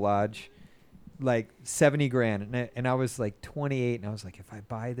Eagle Lodge, like $70,000, and I was like 28, and I was like, if I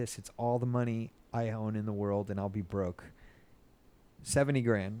buy this, it's all the money I own in the world, and I'll be broke.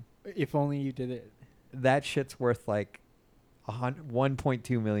 $70,000. If only you did it. That shit's worth like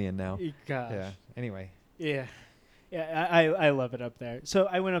 1.2 million now. Gosh. Yeah. Anyway. Yeah. Yeah, I love it up there. So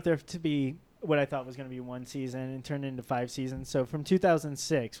I went up there to be what I thought was going to be one season and turned into 5 seasons. So from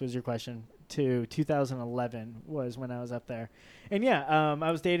 2006 was your question to 2011 was when I was up there. And yeah,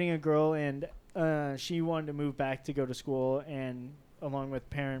 I was dating a girl, and she wanted to move back to go to school, and along with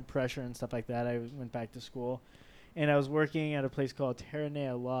parent pressure and stuff like that, I went back to school. And I was working at a place called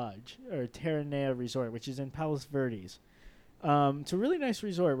Terranea Lodge, or Terranea Resort, which is in Palos Verdes. It's a really nice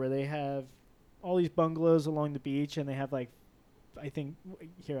resort where they have all these bungalows along the beach, and they have like, I think,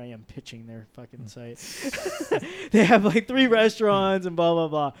 here I am pitching their fucking site. They have like 3 restaurants and blah, blah,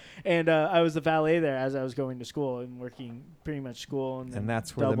 blah. And I was the valet there as I was going to school and working pretty much school. And And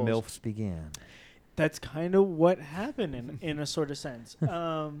that's where doubles. the MILFs began. That's kind of what happened in a sort of sense.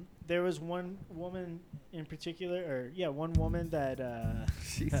 There was one woman in particular, one woman that...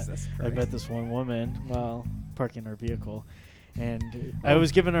 Jesus I bet this one woman, well, parking our vehicle. And I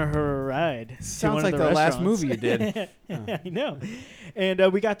was giving her a ride. Sounds like the last movie you did. I know.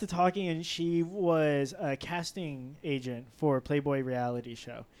 And we got to talking, and she was a casting agent for a Playboy reality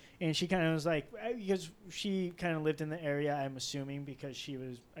show. And she kind of was like, because she kind of lived in the area, I'm assuming, because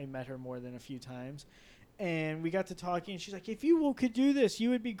I met her more than a few times. And we got to talking, and she's like, if you could do this,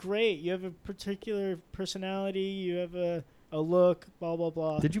 you would be great. You have a particular personality. You have a look, blah, blah,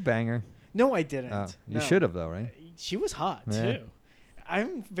 blah. Did you bang her? No, I didn't. Oh, you No. should have, though, right? She was hot, Yeah. too.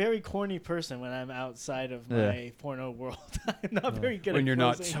 I'm a very corny person when I'm outside of my porno world. I'm not very good when at you're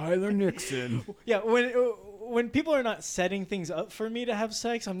not closing. Tyler Nixon. Yeah, when people are not setting things up for me to have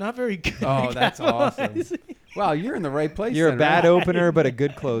sex, I'm not very good. Oh, at that's awesome. capitalizing. Wow, you're in the right place. You're then, a bad right? opener, but a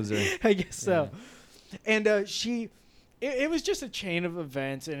good closer. I guess so. And it was just a chain of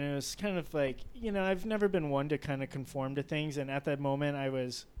events, and it was kind of like, I've never been one to kind of conform to things, and at that moment I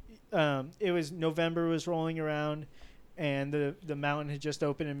was, it was November was rolling around, and the mountain had just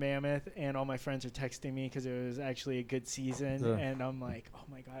opened in Mammoth, and all my friends are texting me because it was actually a good season, and I'm like, oh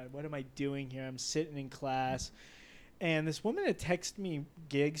my God, what am I doing here? I'm sitting in class, and this woman had texted me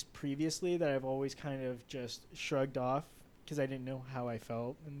gigs previously that I've always kind of just shrugged off because I didn't know how I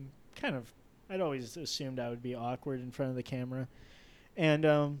felt, and I'd always assumed I would be awkward in front of the camera.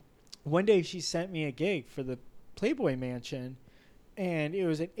 And one day she sent me a gig for the Playboy Mansion, and it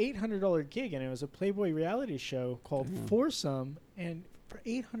was an $800 gig, and it was a Playboy reality show called Foursome, and for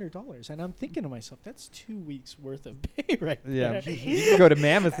 $800. And I'm thinking to myself, that's 2 weeks worth of pay right there. You can go to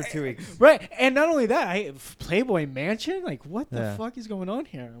Mammoth for 2 weeks. Right. And not only that, Playboy Mansion? Like, what the fuck is going on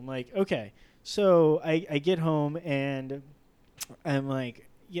here? I'm like, okay. So I get home, and I'm like,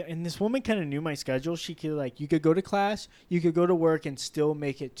 yeah, and this woman kind of knew my schedule. She could, you could go to class, you could go to work, and still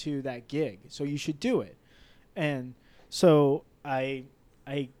make it to that gig. So you should do it. And so I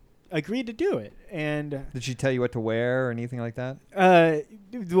agreed to do it. And did she tell you what to wear or anything like that?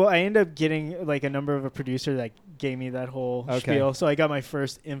 Well, I ended up getting a number of a producer that gave me that whole spiel. So I got my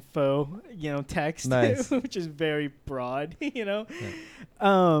first info, text, nice. which is very broad, Yeah.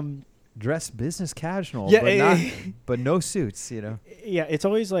 Dress business casual, but no suits, Yeah, it's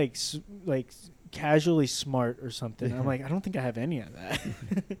always like casually smart or something. I'm like, I don't think I have any of that.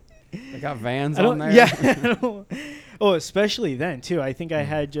 They got Vans on there. Yeah. Oh, especially then too. I think I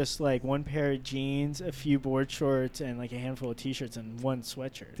had just one pair of jeans, a few board shorts, and a handful of T-shirts and one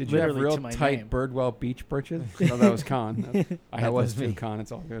sweatshirt. Did you have real tight Birdwell beach breeches? No, that was Con. I had those too, Con.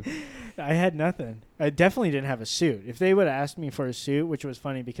 It's all good. I had nothing. I definitely didn't have a suit. If they would have asked me for a suit, which was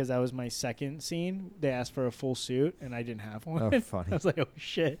funny because that was my second scene, they asked for a full suit and I didn't have one. Oh, funny. I was like, oh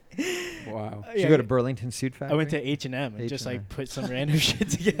shit. Wow. Did you go to Burlington Suit Factory? I went to H&M and just put some random shit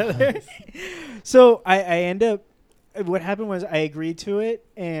together. So I end up, what happened was I agreed to it,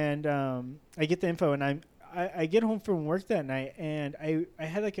 and I get the info, and I get home from work that night, and I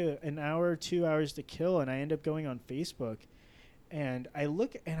had an hour or 2 hours to kill, and I end up going on Facebook, and I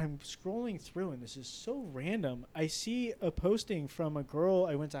look, and I'm scrolling through, and this is so random. I see a posting from a girl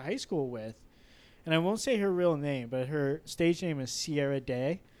I went to high school with, and I won't say her real name, but her stage name is Sierra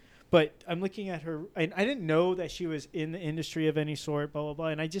Day. But I'm looking at her, and I didn't know that she was in the industry of any sort, blah, blah, blah.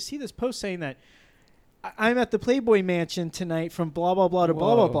 And I just see this post saying that I'm at the Playboy Mansion tonight from blah, blah, blah to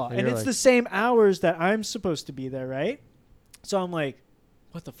blah, blah, blah. And it's the same hours that I'm supposed to be there, right? So I'm like,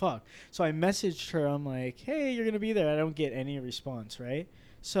 what the fuck? So I messaged her. I'm like, hey, you're going to be there. I don't get any response, right?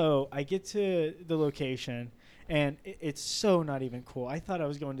 So I get to the location, and it's so not even cool. I thought I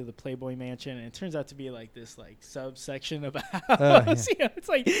was going to the Playboy Mansion, and it turns out to be this subsection of a house. Yeah. It's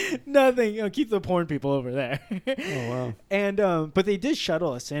like nothing. Keep the porn people over there. Oh wow! And but they did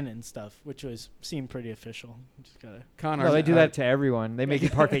shuttle us in and stuff, which seemed pretty official. Just gotta. Connor, well, they do that to everyone. They make you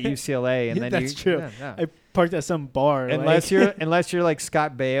park at UCLA, and then that's true. Yeah. I parked at some bar. Unless you're like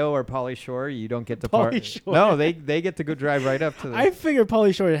Scott Baio or Pauly Shore, you don't get to park. No, they get to go drive right up to the. I figure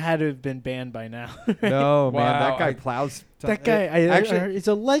Pauly Shore had to have been banned by now. No, man, that guy plows. That guy, actually, it's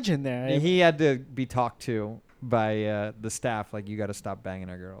a legend there. He had to be talked to by the staff. Like, you got to stop banging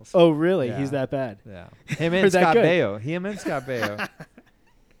our girls. Oh, really? Yeah. He's that bad? Yeah. Him and Scott Baio. Him and Scott Baio.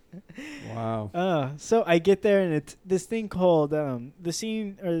 Wow. So I get there, and it's this thing called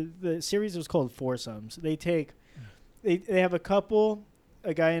the series was called Foursomes. They have a couple,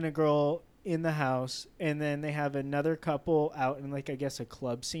 a guy and a girl in the house, and then they have another couple out in I guess a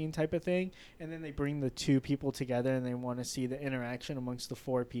club scene type of thing, and then they bring the two people together, and they want to see the interaction amongst the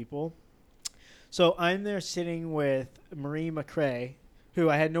four people. So I'm there sitting with Marie McRae,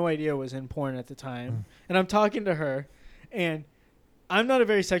 who I had no idea was in porn at the time, and I'm talking to her, and I'm not a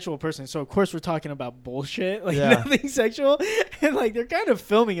very sexual person, so of course we're talking about bullshit, like Yeah. nothing sexual, and like they're kind of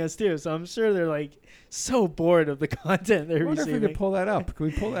filming us too. So I'm sure they're like so bored of the content they're I wonder if we receiving. could pull that up. Can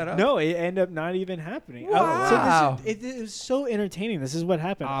we pull that up? No, it ended up not even happening. Wow. So it was so entertaining. This is what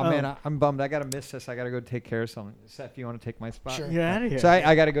happened. Oh, man, I'm bummed. I got to miss this. I got to go take care of something. Seth, you want to take my spot? Sure. Get out of here. So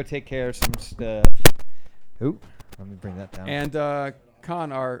I got to go take care of some stuff. Oop. Let me bring that down. And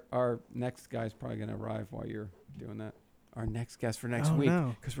Con, our next guy's probably going to arrive while you're doing that. Our next guest for next week,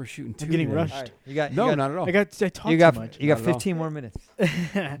 no. because we're shooting 2 I'm getting today. rushed. All right, you got No, you got, not at all. I talked you got too much. you got Not at all. 15 more minutes.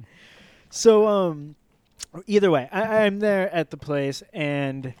 So either way, I'm there at the place,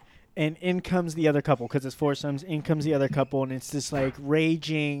 and in comes the other couple because it's foursomes. In comes the other couple, and it's this like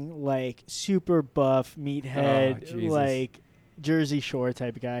raging, like super buff meathead, Jesus. like Jersey Shore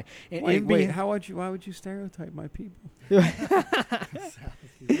type of guy. And Wait, in wait. behi- Why would you stereotype my people? You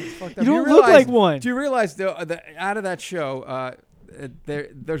don't look like one. Do you realize out of that show,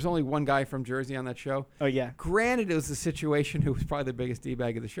 there's only one guy from Jersey on that show? Oh yeah. Granted, it was a situation who was probably the biggest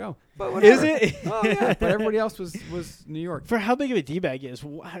d-bag of the show. But Is whatever. it? Oh yeah. But everybody else was New York. For how big of a d-bag is,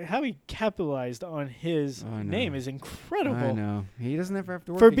 how he capitalized on his I know. name is incredible. I know. He doesn't ever have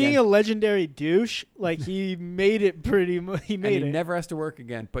to work For again. being a legendary douche, like he made it pretty. He and made he it. never has to work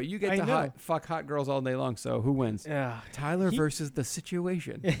again. But you get I to know. fuck hot girls all day long. So who wins? Yeah. Tyler versus the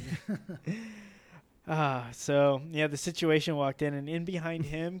situation. So yeah, the situation walked in, and in behind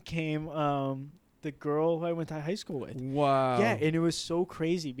him came the girl who I went to high school with. Wow. Yeah, and it was so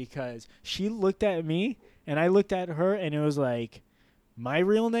crazy because she looked at me, and I looked at her, and it was like, my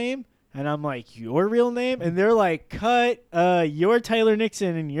real name, and I'm like, your real name, and they're like, cut, you're Tyler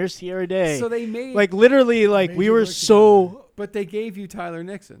Nixon, and you're Sierra Day. So they made like literally, like Made we you were look so. But they gave you Tyler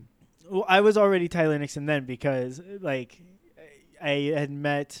Nixon. Well, I was already Tyler Nixon then because like I had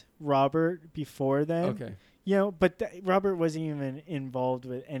met Robert before then. Okay. You know, but Robert wasn't even involved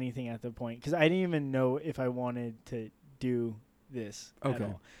with anything at the point because I didn't even know if I wanted to do this at Okay.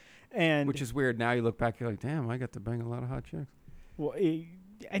 all. And Which is weird. Now you look back, you're like, damn, I got to bang a lot of hot chicks. well,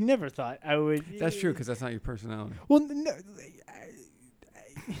 I never thought I would. That's true because that's not your personality. Well,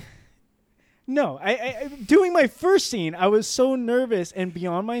 no, I doing my first scene, I was so nervous and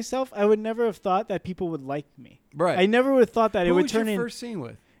beyond myself. I would never have thought that people would like me. Right. I never would have thought that Who it would was turn your in. first scene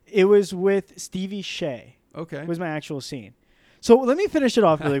with? It was with Stevie Shea. Okay. Was my actual scene. So let me finish it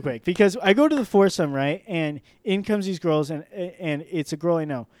off really quick because I go to the foursome, right? And in comes these girls, and it's a girl I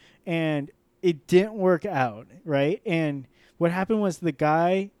know. And it didn't work out, right? And what happened was the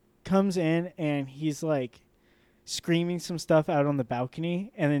guy comes in and he's like screaming some stuff out on the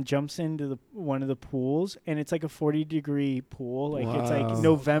balcony and then jumps into one of the pools. And it's like a 40-degree pool. Like it's like Wow.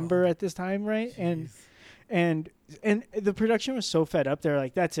 November at this time, right? And the production was so fed up. They're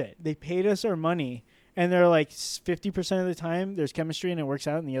like, that's it. They paid us our money. And they're like 50% of the time there's chemistry and it works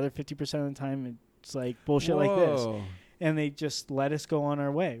out. And the other 50% of the time it's like bullshit like this. Whoa. And they just let us go on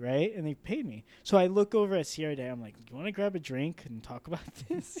our way, right? And they paid me. So I look over at Sierra Day. I'm like, you want to grab a drink and talk about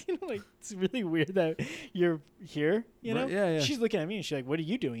this? You know, like it's really weird that you're here, you know? Right, yeah. She's looking at me and she's like, what are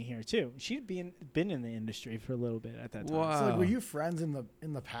you doing here too? She'd been in the industry for a little bit at that time. Wow. So like, were you friends in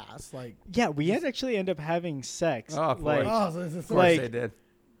the past? Like, Yeah, we had actually ended up having sex. Oh, boy. Like, oh, so it's Of course like- they did.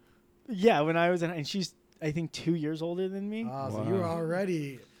 yeah, when I was in, and she's I think 2 years older than me. so you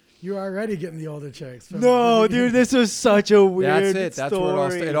were already getting the older chicks. from No, the dude, beginning. this was such a weird That's it. That's story.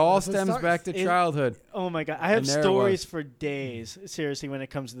 where it all That's what stems starts- back to it- childhood. Oh my god, I have And there it stories was. for days. Seriously, when it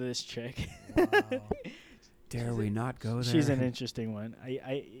comes to this chick, Wow. Dare we not go there? she's an interesting one.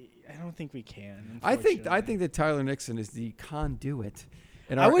 I don't think we can. I think unfortunately. that Tyler Nixon is the conduit.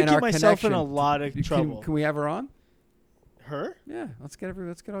 In I our, would in get our myself in a connection. lot of Can- trouble. Can we have her on? Her? Yeah, let's get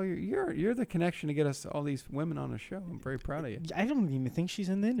all you're the connection to get us all these women on a show. I'm very proud of you. I don't even think she's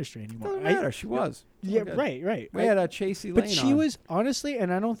in the industry anymore. Doesn't matter. She was. It's all Yeah, good. right. We had Chasey But Lane she on. was honestly,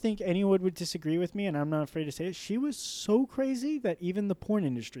 and I don't think anyone would disagree with me, and I'm not afraid to say it. She was so crazy that even the porn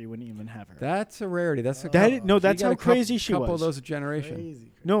industry wouldn't even have her. That's a rarity. That's a That's you got how a couple- crazy she couple was. of those a generation.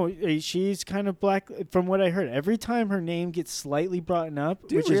 Crazy. No, she's kind of black. From what I heard, every time her name gets slightly brought up,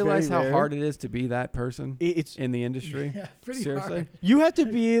 Do you which realize is how very rare, hard it is to be that person it's in the industry? Yeah, pretty Seriously. hard. you have to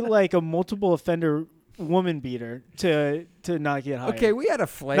be like a multiple offender woman beater to not get hired. Okay, we had a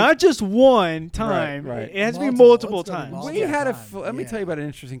flake. Not just one time. right. It has to be Multiple. multiple Let's go to times. multiple. We had a. time, Let me yeah. tell you about an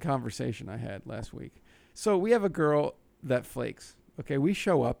interesting conversation I had last week. So we have a girl that flakes. Okay, we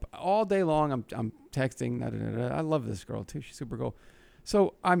show up all day long. I'm texting. Da, da, da, da. I love this girl too. She's super cool.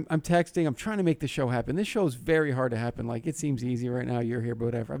 So I'm texting. I'm trying to make the show happen. This show is very hard to happen. Like it seems easy right now. You're here, but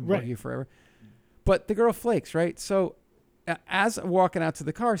whatever. I've been Right. with you forever. But the girl flakes, right? So as I'm walking out to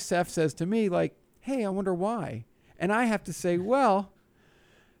the car, Seth says to me, like, "Hey, I wonder why." And I have to say, well,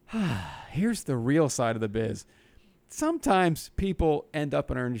 Here's the real side of the biz. Sometimes people end up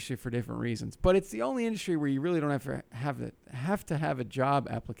in our industry for different reasons, but it's the only industry where you really don't have to have a job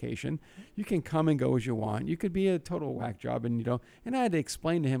application. You can come and go as you want. You could be a total whack job, and you don't. And I had to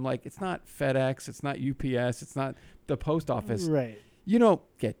explain to him, like, it's not FedEx, it's not UPS, it's not the post office. Right. You don't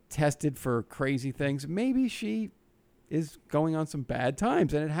get tested for crazy things. Maybe she is going on some bad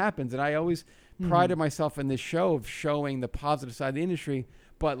times, and it happens. And I always prided myself in this show of showing the positive side of the industry.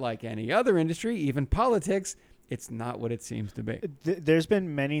 But like any other industry, even politics, it's not what it seems to be. There's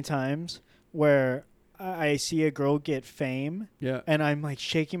been many times where I see a girl get fame, and I'm like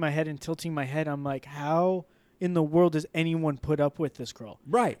shaking my head and tilting my head. I'm like, how in the world does anyone put up with this girl?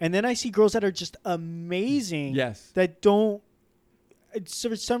 Right. And then I see girls that are just amazing. Yes. That don't,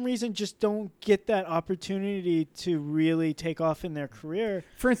 for some reason, just don't get that opportunity to really take off in their career.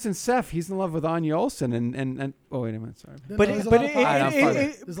 For instance, Seth, he's in love with Anya Olsen, and oh, wait a minute, sorry. There's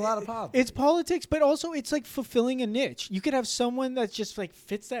a lot of politics. It's politics, but also it's like fulfilling a niche. You could have someone that just like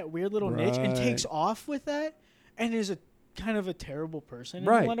fits that weird little niche and takes off with that, and is a kind of a terrible person in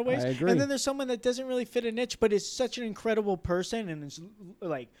a lot of ways. I agree. And then there's someone that doesn't really fit a niche, but is such an incredible person and is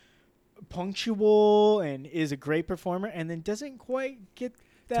like punctual and is a great performer, and then doesn't quite get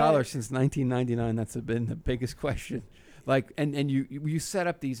that. Tyler, since 1999, that's been the biggest question. Like, and you set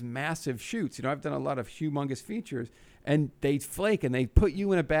up these massive shoots. You know, I've done a lot of humongous features, and they flake and they put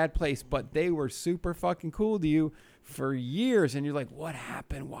you in a bad place, but they were super fucking cool to you for years, and you're like, what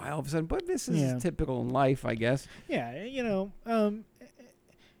happened? Why all of a sudden? But this is typical in life, I guess. Yeah, you know,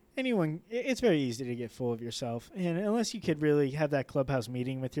 it's very easy to get full of yourself, and unless you could really have that clubhouse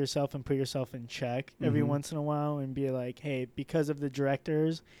meeting with yourself and put yourself in check every once in a while and be like, hey, because of the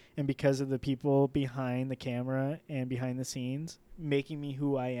directors and because of the people behind the camera and behind the scenes making me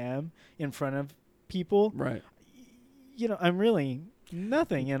who I am in front of people, right? You know, I'm really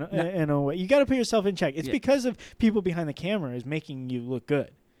nothing in a way. You got to put yourself in check. It's because of people behind the camera is making you look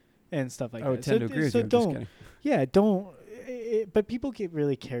good and stuff like that. I would tend to agree with you. Don't. But people get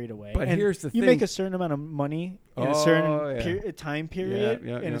really carried away. But here's the thing. You make a certain amount of money in a certain time period,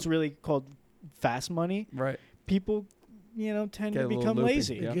 and it's really called fast money. Right. People, tend to become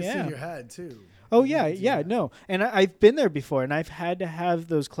lazy. It gets in your head, too. Oh, no. And I've been there before, and I've had to have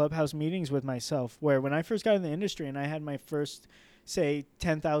those clubhouse meetings with myself where when I first got in the industry and I had my first, say,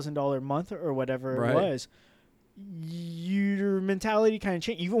 $10,000 month or whatever it was, your mentality kind of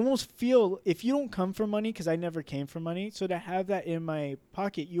changed. You almost feel, if you don't come from money, because I never came from money, so to have that in my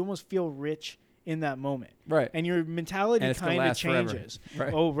pocket, you almost feel rich in that moment. Right. And your mentality kind of changes.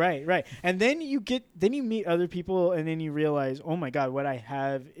 Right. Oh, right. And then you meet other people, and then you realize, oh my God, what I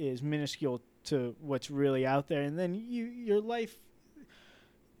have is minuscule to what's really out there. And then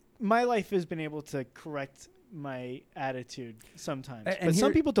my life has been able to correct my attitude sometimes, but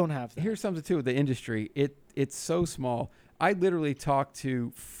some people don't have that. Here's something too with the industry. It's so small. I literally talk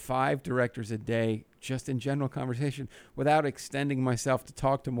to 5 directors a day just in general conversation without extending myself to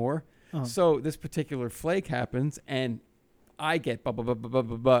talk to more. So this particular flake happens, and I get blah, blah, blah, blah, blah,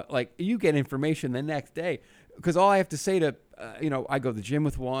 blah, blah. Like, you get information the next day, because all I have to say to I go to the gym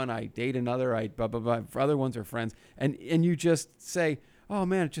with one, I date another, I blah blah blah. For other ones are friends, and you just say, oh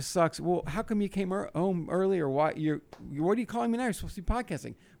man, it just sucks. Well, how come you came home early, or what are you calling me now? You're supposed to be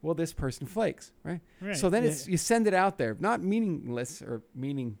podcasting. Well, this person flakes, right? So then you send it out there, not meaningless or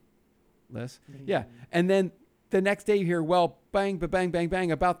meaningless. Yeah. And then the next day you hear, well, bang, bang, bang,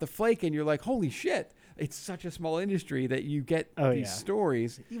 bang about the flake, and you're like, holy shit. It's such a small industry that you get these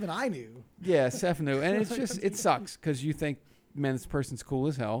stories. Even I knew. Yeah, Seth knew. And it's just, it sucks because you think, man, this person's cool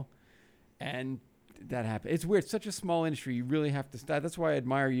as hell. And that happens. It's weird. It's such a small industry. You really have to start. That's why I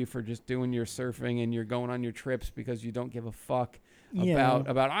admire you for just doing your surfing and you're going on your trips, because you don't give a fuck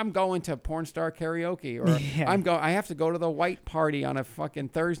about I'm going to porn star karaoke, or I have to go to the white party on a fucking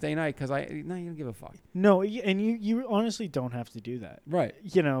Thursday night because you don't give a fuck. No, and you honestly don't have to do that. Right.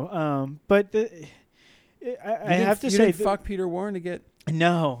 But I have to say, fuck Peter Warren to get.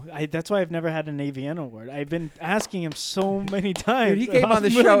 No, that's why I've never had an AVN award. I've been asking him so many times. Dude, he came on the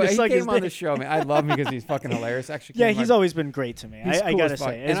show. He came on the show, man. I love him because he's fucking hilarious. Actually, he's always been great to me. I gotta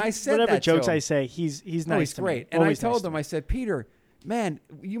say, and I said whatever that jokes to him. I say, he's nice. He's to great. Me. And always I told nice him, I said, Peter, man,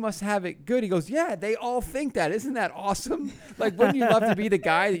 you must have it good. He goes, yeah, they all think that. Isn't that awesome? Like, wouldn't you love to be the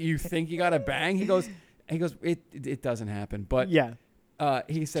guy that you think you got to bang? He goes, it doesn't happen. But yeah.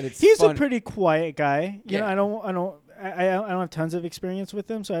 He said he's fun. A pretty quiet guy. You know, I don't have tons of experience with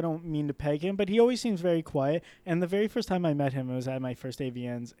him, so I don't mean to peg him, but he always seems very quiet. And the very first time I met him, it was at my first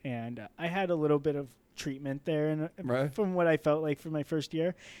AVNs, and I had a little bit of treatment there, and from what I felt like for my first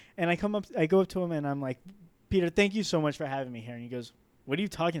year. And I go up to him, and I'm like, Peter, thank you so much for having me here. And he goes, What are you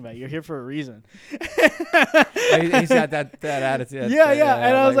talking about? You're here for a reason. He's got that attitude. Yeah.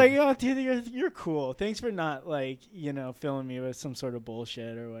 And I was like, oh, dude, you're cool. Thanks for not filling me with some sort of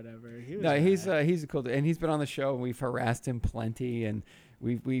bullshit or whatever. He's a cool dude, and he's been on the show, and we've harassed him plenty, and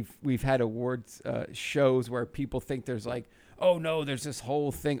we've had awards shows where people think there's like, oh no, there's this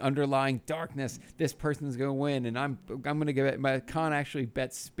whole thing underlying darkness. This person's gonna win, and I'm gonna give it. My Con actually bet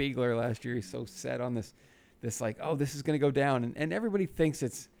Spiegler last year. He's so set on this like, oh, this is gonna go down, and everybody thinks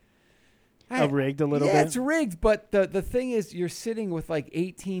it's rigged a little bit. Yeah, it's rigged, but the thing is, you're sitting with like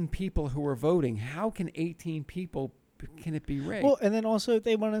 18 people who are voting. How can 18 people? Can it be rigged? Well, and then also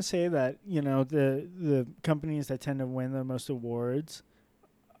they want to say that the companies that tend to win the most awards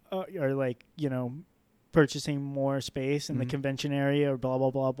are like purchasing more space in the convention area or blah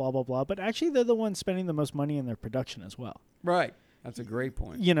blah blah blah blah blah. But actually, they're the ones spending the most money in their production as well. Right. That's a great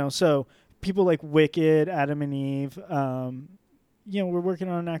point. So people like Wicked, Adam and Eve. We're working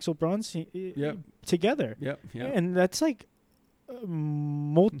on an Axel Bronze together. Yep. And that's like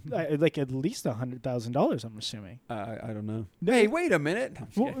like at least $100,000. I'm assuming. I don't know. Hey, wait a minute.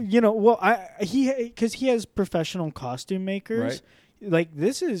 Because he has professional costume makers. Right. Like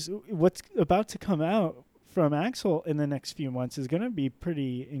this is what's about to come out from Axel in the next few months is going to be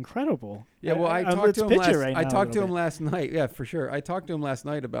pretty incredible. Yeah, well, I talked to him last night. Yeah, for sure. I talked to him last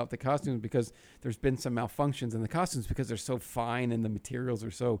night about the costumes because there's been some malfunctions in the costumes because they're so fine and the materials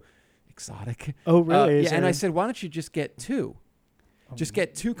are so exotic. Oh, really? And I said, why don't you just get two? Just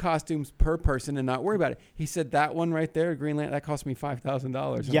get two costumes per person and not worry about it. He said that one right there, Green Lantern, that cost me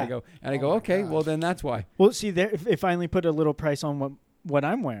 $5,000. Yeah. And I go, okay, well then that's why. Well, see, it finally put a little price on what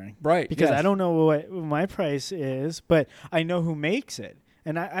I'm wearing. Right. Because I don't know what my price is, but I know who makes it.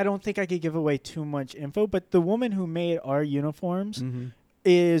 And I don't think I could give away too much info, but the woman who made our uniforms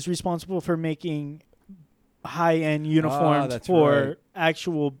is responsible for making high-end uniforms for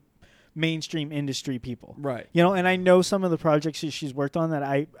actual mainstream industry people. Right. And I know some of the projects that she's worked on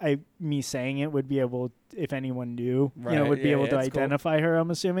that me saying it would be able, if anyone knew, would be able to identify her,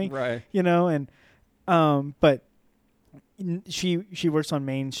 I'm assuming. Right. But she works on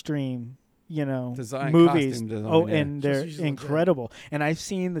mainstream, design, movies. Design, and they're incredible. And I've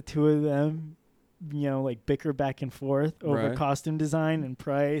seen the two of them, like bicker back and forth over costume design and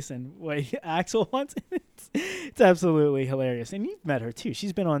price and what Axel wants. It's absolutely hilarious. And you've met her too.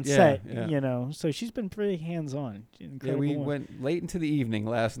 She's been on set, so she's been pretty hands-on. Yeah, we went late into the evening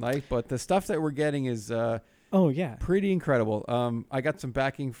last night, but the stuff that we're getting is pretty incredible. I got some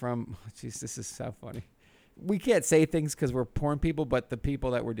backing from, jeez, this is so funny. We can't say things because we're porn people, but the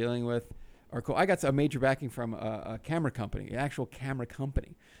people that we're dealing with are cool. I got a major backing from a camera company, an actual camera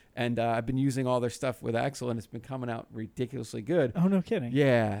company. And I've been using all their stuff with Axel, and it's been coming out ridiculously good. Oh, no kidding.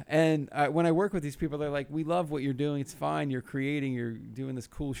 Yeah. And when I work with these people, they're like, we love what you're doing. It's fine. You're creating. You're doing this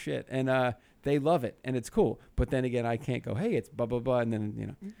cool shit. And they love it, and it's cool. But then again, I can't go, hey, it's blah, blah, blah. And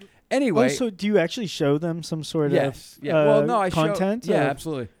then, Anyway. Oh, so do you actually show them some sort of content? Yeah,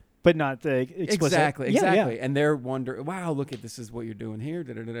 absolutely. But not the explicit. Exactly. Yeah. And they're wondering, wow, look at this is what you're doing here.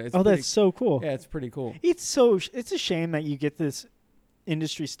 That's so cool. Yeah, it's pretty cool. It's a shame that you get this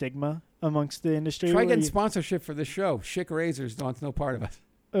industry stigma amongst the industry. Try getting sponsorship for this show. Schick Razors wants no part of us.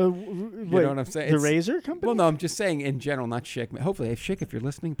 You know what I'm saying? The razor company? Well, no, I'm just saying in general, not Schick. Hopefully, Schick, if you're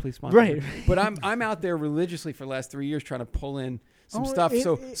listening, please sponsor. Right. But I'm out there religiously for the last 3 years trying to pull in some stuff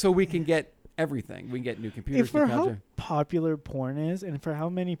so we can get everything. We can get new computers. For how popular porn is and for how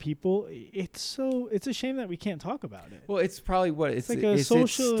many people, it's a shame that we can't talk about it. Well, it's probably what it's like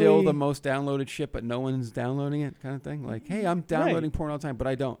still the most downloaded shit, but no one's downloading it, kind of thing. Like, hey, I'm downloading porn all the time, but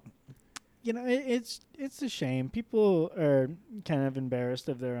I don't. It's a shame. People are kind of embarrassed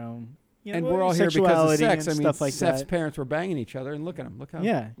of their own. And we're all here because of sex. I mean, stuff like Seth's that. parents were banging each other, and look at him.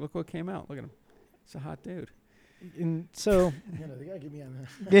 Look what came out. Look at him. It's a hot dude. And so, they gotta get me on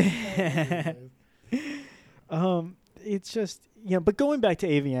that. It's just but going back to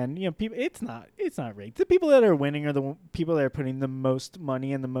AVN, people, it's not rigged. The people that are winning are the people that are putting the most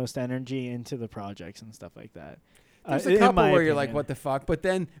money and the most energy into the projects and stuff like that. There's a couple where you're like, what the fuck? But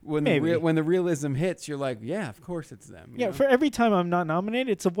then when the realism hits, you're like, yeah, of course it's them. You know? For every time I'm not nominated,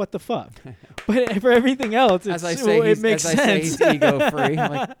 it's a what the fuck. But for everything else, it's, it makes sense. I say, he's ego-free.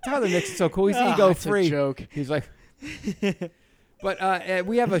 I'm like, Tyler Nixon's so cool. He's ego-free. It's a joke. He's like... But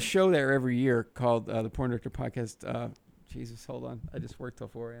we have a show there every year called the Porn Director Podcast. Jesus, hold on. I just worked till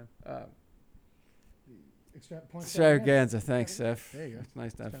 4 a.m. Extravaganza. Thanks, Seth. There you go. It's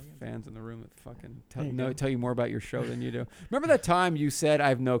nice to have fans in the room that fucking There you go. tell you more about your show than you do. Remember that time you said, I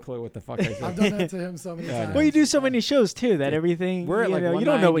have no clue what the fuck I said? I've done that to him so many times. Well, you do so many shows too that everything. We're at like you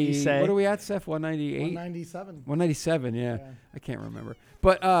don't know what you say. What are we at, Seth? 198? 197. 197, yeah. I can't remember.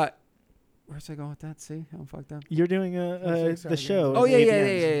 But where's I going with that? See how I'm fucked up? You're doing the show. Oh, at yeah.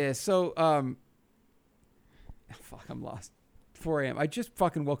 AVNs. So, fuck, I'm lost. 4 a.m. I just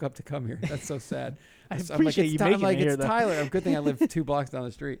fucking woke up to come here. That's so sad. I I'm appreciate you making it here, it's though. Tyler. Good thing I live 2 blocks down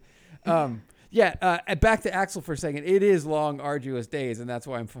the street. Back to Axel for a second. It is long, arduous days, and that's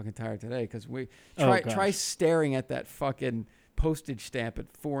why I'm fucking tired today. Because we try staring at that fucking postage stamp at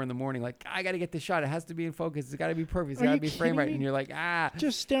 4 a.m. Like, I got to get this shot. It has to be in focus. It's got to be perfect. It's got to be frame right. And you're like,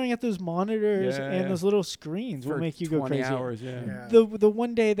 Just staring at those monitors and those little screens will make you go 20 crazy. hours, yeah. The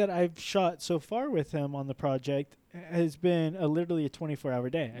one day that I've shot so far with him on the project has been literally a 24-hour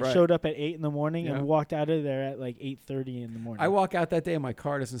day. I showed up at 8 in the morning and walked out of there at like 8:30 in the morning. I walk out that day and my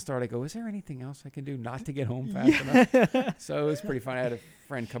car doesn't start. I go, is there anything else I can do not to get home fast enough? So it was pretty fun. I had a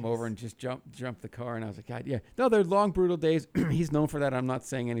friend come over and just jump the car, and I was like, God, yeah. No, they're long, brutal days. He's known for that. I'm not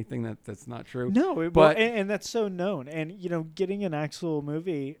saying anything that's not true. No, but and that's so known. And getting an Axel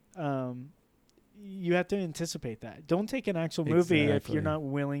movie, you have to anticipate that. Don't take an Axel movie if you're not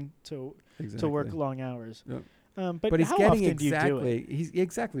willing to work long hours. Yep. But he's how getting often do you do it? He's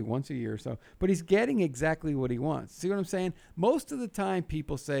exactly once a year or so. But he's getting exactly what he wants. See what I'm saying? Most of the time,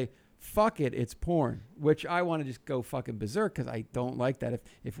 people say, "Fuck it, it's porn," which I want to just go fucking berserk because I don't like that.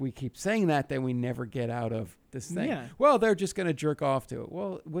 If we keep saying that, then we never get out of this thing. Yeah. Well, they're just gonna jerk off to it.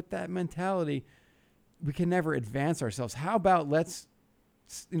 Well, with that mentality, we can never advance ourselves. How about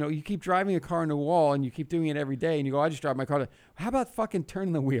you keep driving a car into a wall and you keep doing it every day and you go, I just drive my car. How about fucking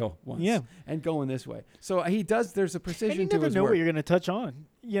turning the wheel once and going this way? So he does, there's a precision to his work. And you never know what you're going to touch on,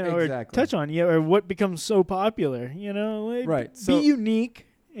 Exactly. or touch on, or what becomes so popular, Right. Be unique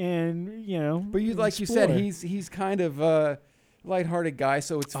and, But like you said, he's kind of lighthearted guy,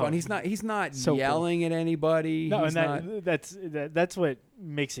 so it's fun. He's not so yelling at anybody. No, he's and that's what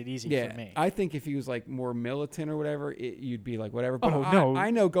makes it easy for me. I think if he was like more militant or whatever, you'd be like whatever. But no, I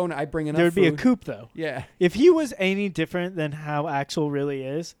know I bring enough. There'd be a food. coup though. Yeah. If he was any different than how Axel really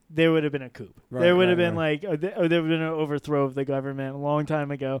is, there would have been a coup. There would have been there would have been an overthrow of the government a long time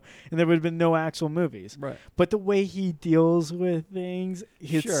ago, and there would have been no Axel movies. Right. But the way he deals with things,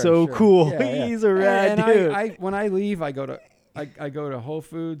 it's sure. cool. Yeah, He's a rad dude. I when I leave, I go to Whole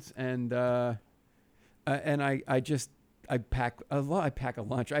Foods and I pack a lot. I pack a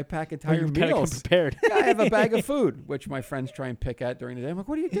lunch. I pack entire meals. Prepared. Yeah, I have a bag of food, which my friends try and pick at during the day. I'm like,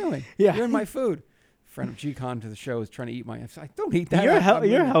 what are you doing? Yeah. You're in my food. Friend of G-Con to the show is trying to eat my. I don't eat that. You're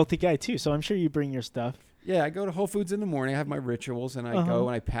a healthy guy too, so I'm sure you bring your stuff. Yeah, I go to Whole Foods in the morning. I have my rituals, and I go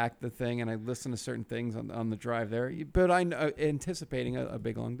and I pack the thing, and I listen to certain things on the drive there. But I'm anticipating a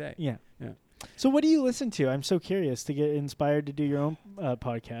big long day. Yeah. Yeah. So what do you listen to? I'm so curious to get inspired to do your own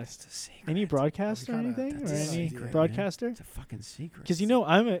podcast. It's a secret. Any broadcast or anything? Or any secret, broadcaster? It's a fucking secret. Because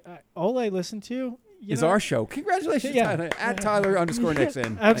all I listen to is our show. Congratulations, Tyler. At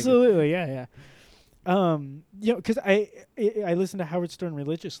Tyler_Nixon. Absolutely, yeah. Because I listen to Howard Stern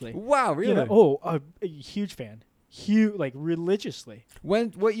religiously. Wow, really? A huge fan. Religiously.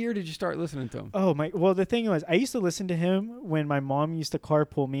 What year did you start listening to him? Well, the thing was, I used to listen to him when my mom used to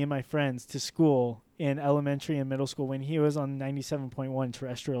carpool me and my friends to school in elementary and middle school when he was on 97.1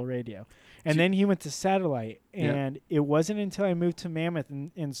 terrestrial radio. And then he went to satellite, and it wasn't until I moved to Mammoth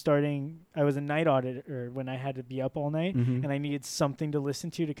and I was a night auditor when I had to be up all night, and I needed something to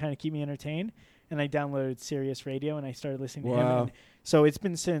listen to kind of keep me entertained. And I downloaded Sirius Radio, and I started listening to him. And so it's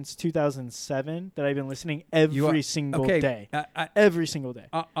been since 2007 that I've been listening every single day. Every single day.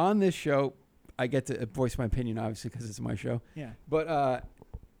 On this show, I get to voice my opinion, obviously, because it's my show. Yeah. But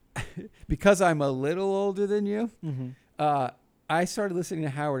because I'm a little older than you, I started listening to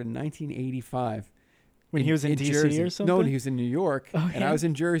Howard in 1985. When he was in DC Jersey. or something? No, when he was in New York. Okay. And I was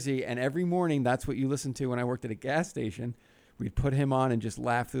in Jersey, and every morning that's what you listened to when I worked at a gas station. We'd put him on and just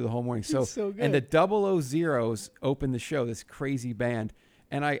laugh through the whole morning. So good. And the 000s opened the show, this crazy band.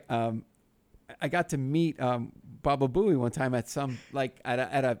 And I got to meet Baba Booey one time at some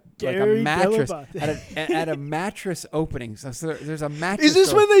at a mattress at a mattress opening. So there's a mattress. Is this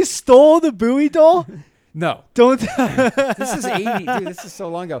store. when they stole the Bowie doll? No. Don't. This is 80. Dude, this is so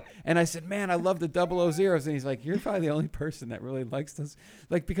long ago. And I said, man, I love the 000s. And he's like, you're probably the only person that really likes those.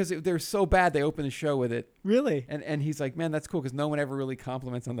 Like, because they're so bad, they open the show with it. Really? And he's like, man, that's cool because no one ever really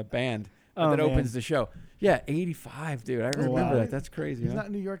compliments on the band that opens the show. Yeah, 85, dude. I remember that. That's crazy. He's not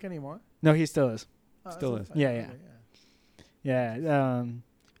in New York anymore? No, he still is. Still is. Yeah.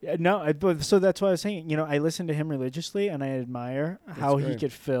 Yeah, no, so that's what I was saying. You know, I listen to him religiously, and I admire how he great.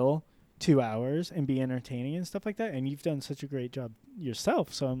 could fill 2 hours and be entertaining and stuff like that. And you've done such a great job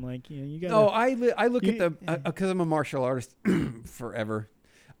yourself. So I'm like, you got. No, I look at the because I'm a martial artist forever.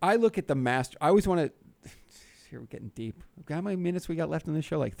 I look at the master. I always want to. Here we're getting deep. How many minutes we got left in this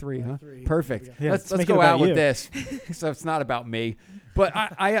show? Like 3, huh? 3. Perfect. Yeah, let's make it go out about with you. this. So it's not about me. But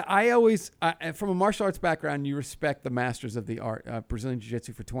I always, from a martial arts background, you respect the masters of the art, Brazilian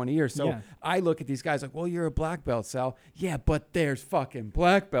Jiu-Jitsu for 20 years. So Yeah. I look at these guys like, well, you're a black belt, Sal. Yeah, but there's fucking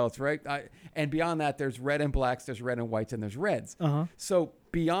black belts, right? And beyond that, there's red and blacks, there's red and whites, and there's reds. Uh-huh. So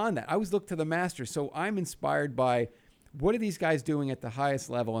beyond that, I always look to the masters. So I'm inspired by what are these guys doing at the highest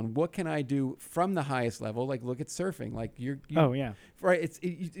level, and what can I do from the highest level? Like, look at surfing. Like Oh, yeah. right.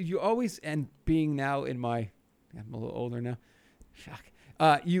 You always, and being now I'm a little older now. Shock.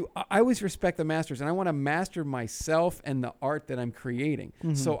 I always respect the masters, and I want to master myself and the art that I'm creating.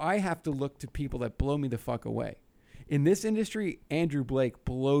 Mm-hmm. So I have to look to people that blow me the fuck away. In this industry, Andrew Blake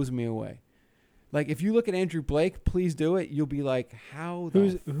blows me away. Like, if you look at Andrew Blake, please do it. You'll be like, how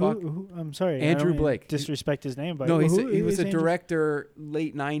the fuck? Who? I'm sorry. I Andrew don't mean Blake. Disrespect his name, but No, he who was is a Andrew? director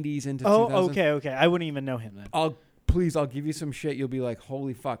late 90s into 2000. Oh, okay. I wouldn't even know him then. I'll give you some shit. You'll be like,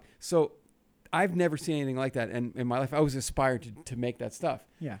 holy fuck. So I've never seen anything like that. And in my life, I was inspired to make that stuff.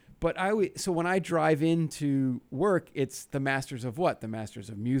 Yeah. But so when I drive into work, it's the masters of what? The masters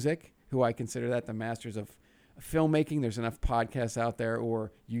of music, who I consider that the masters of filmmaking. There's enough podcasts out there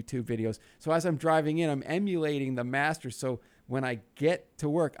or YouTube videos. So as I'm driving in, I'm emulating the masters. So when I get to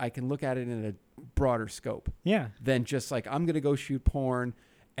work, I can look at it in a broader scope Yeah. than just like, I'm going to go shoot porn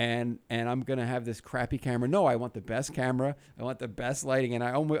and I'm going to have this crappy camera. No, I want the best camera. I want the best lighting. And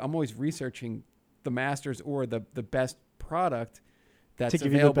I'm always researching the masters or the best product that's To give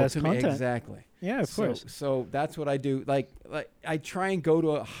you the available best to me. content. Exactly. Yeah, of course. So that's what I do. Like I try and go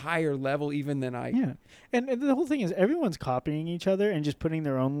to a higher level even than I. Yeah. And the whole thing is everyone's copying each other and just putting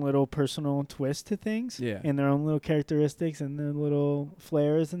their own little personal twist to things. Yeah. And their own little characteristics and their little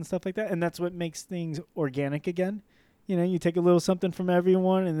flares and stuff like that. And that's what makes things organic again. You know, you take a little something from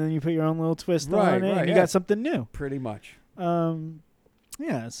everyone and then you put your own little twist on it and you got something new. Pretty much.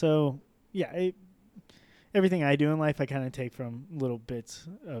 Yeah. So, yeah. Everything I do in life, I kind of take from little bits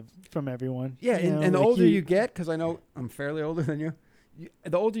from everyone. Yeah, you know, and the like older you get, because I know I'm fairly older than you,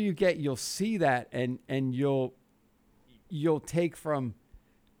 the older you get, you'll see that, and you'll take from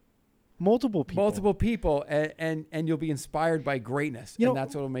multiple people, and you'll be inspired by greatness, You and know,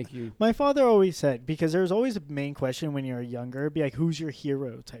 that's what will make you. My father always said, because there's always a main question when you're younger, be like, who's your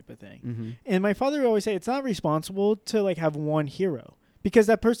hero type of thing. Mm-hmm. And my father would always say, it's not responsible to like have one hero, because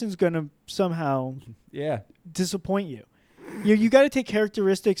that person's going to somehow disappoint you. You got to take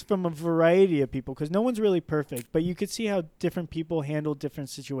characteristics from a variety of people, because no one's really perfect, but you could see how different people handle different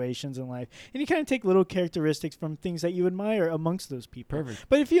situations in life. And you kind of take little characteristics from things that you admire amongst those people. Perfect.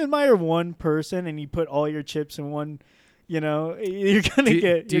 But if you admire one person and you put all your chips in one, you know, you're going to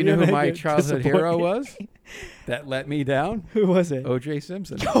get... Do you know who my childhood hero was that let me down? Who was it? O.J.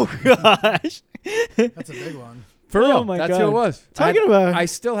 Simpson. Oh, gosh. That's a big one. For real. Oh my That's God. who it was. Talking about... I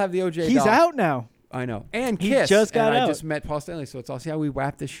still have the O.J. He's doll. out now. I know. And He Kiss. just got and out. I just met Paul Stanley, so it's all, see how we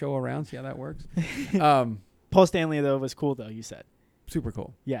wrap this show around? See how that works? Paul Stanley, though, was cool, though, you said. Super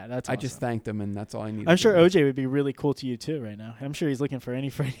cool. Yeah, that's I awesome. just thanked him, and that's all I needed. I'm to sure do. OJ would be really cool to you, too, right now. I'm sure he's looking for any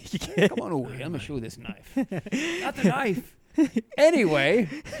friend he can get. Come on over here. Let me show you this knife. Not the knife. Anyway,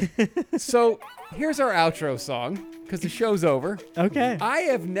 so here's our outro song, because the show's over. Okay. I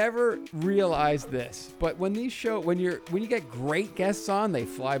have never realized this, but when you get great guests on, they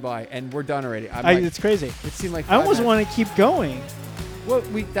fly by, and we're done already. It's crazy. It seemed like I almost 5 want to keep going. Well,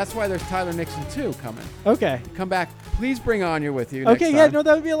 that's why there's Tyler Nixon 2 coming. Okay. Come back. Please bring Anya with you. Okay, next yeah, time. no,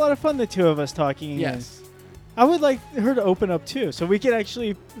 that would be a lot of fun, the two of us talking. Yes. Again. I would like her to open up, too, so we could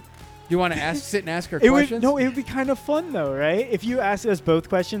actually... You want to sit and ask her It questions? would be kind of fun, though, right? If you ask us both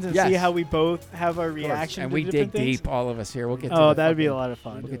questions and see how we both have our reaction and to we different dig things. deep, all of us here. We'll get. Oh, to that'd be a lot of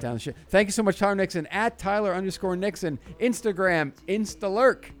fun. We'll get down the shit. Thank you so much, Tyler Nixon. At Tyler_Nixon. Instagram,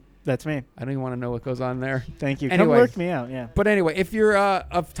 Instalurk. That's me. I don't even want to know what goes on there. Thank you. Anyway, Come work me out, yeah. But anyway, if you're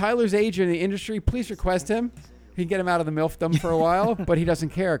of Tyler's age in the industry, please request him. He can get him out of the MILFdom for a while, but he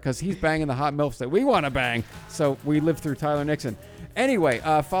doesn't care because he's banging the hot MILFs that we want to bang. So we live through Tyler Nixon. Anyway,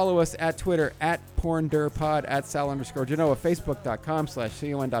 follow us at Twitter, at PornDurPod, at Sal_Genoa,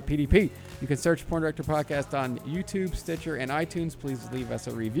 Facebook.com/con.pdp. You can search Porn Director Podcast on YouTube, Stitcher, and iTunes. Please leave us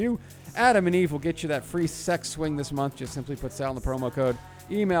a review. Adam and Eve will get you that free sex swing this month. Just simply put Sal in the promo code.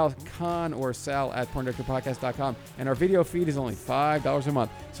 Email con or sal at porndirectorpodcast.com. And our video feed is only $5 a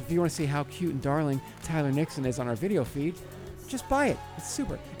month. So if you want to see how cute and darling Tyler Nixon is on our video feed, just buy it. It's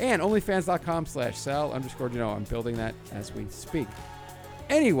super. And onlyfans.com/Sal_Gino. I'm building that as we speak.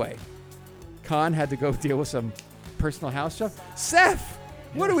 Anyway, Khan had to go deal with some personal house stuff. Seth,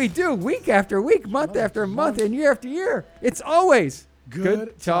 what do we do week after week, month after month, and year after year? It's always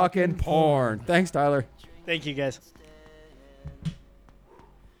good talking porn. Thanks, Tyler. Thank you, guys.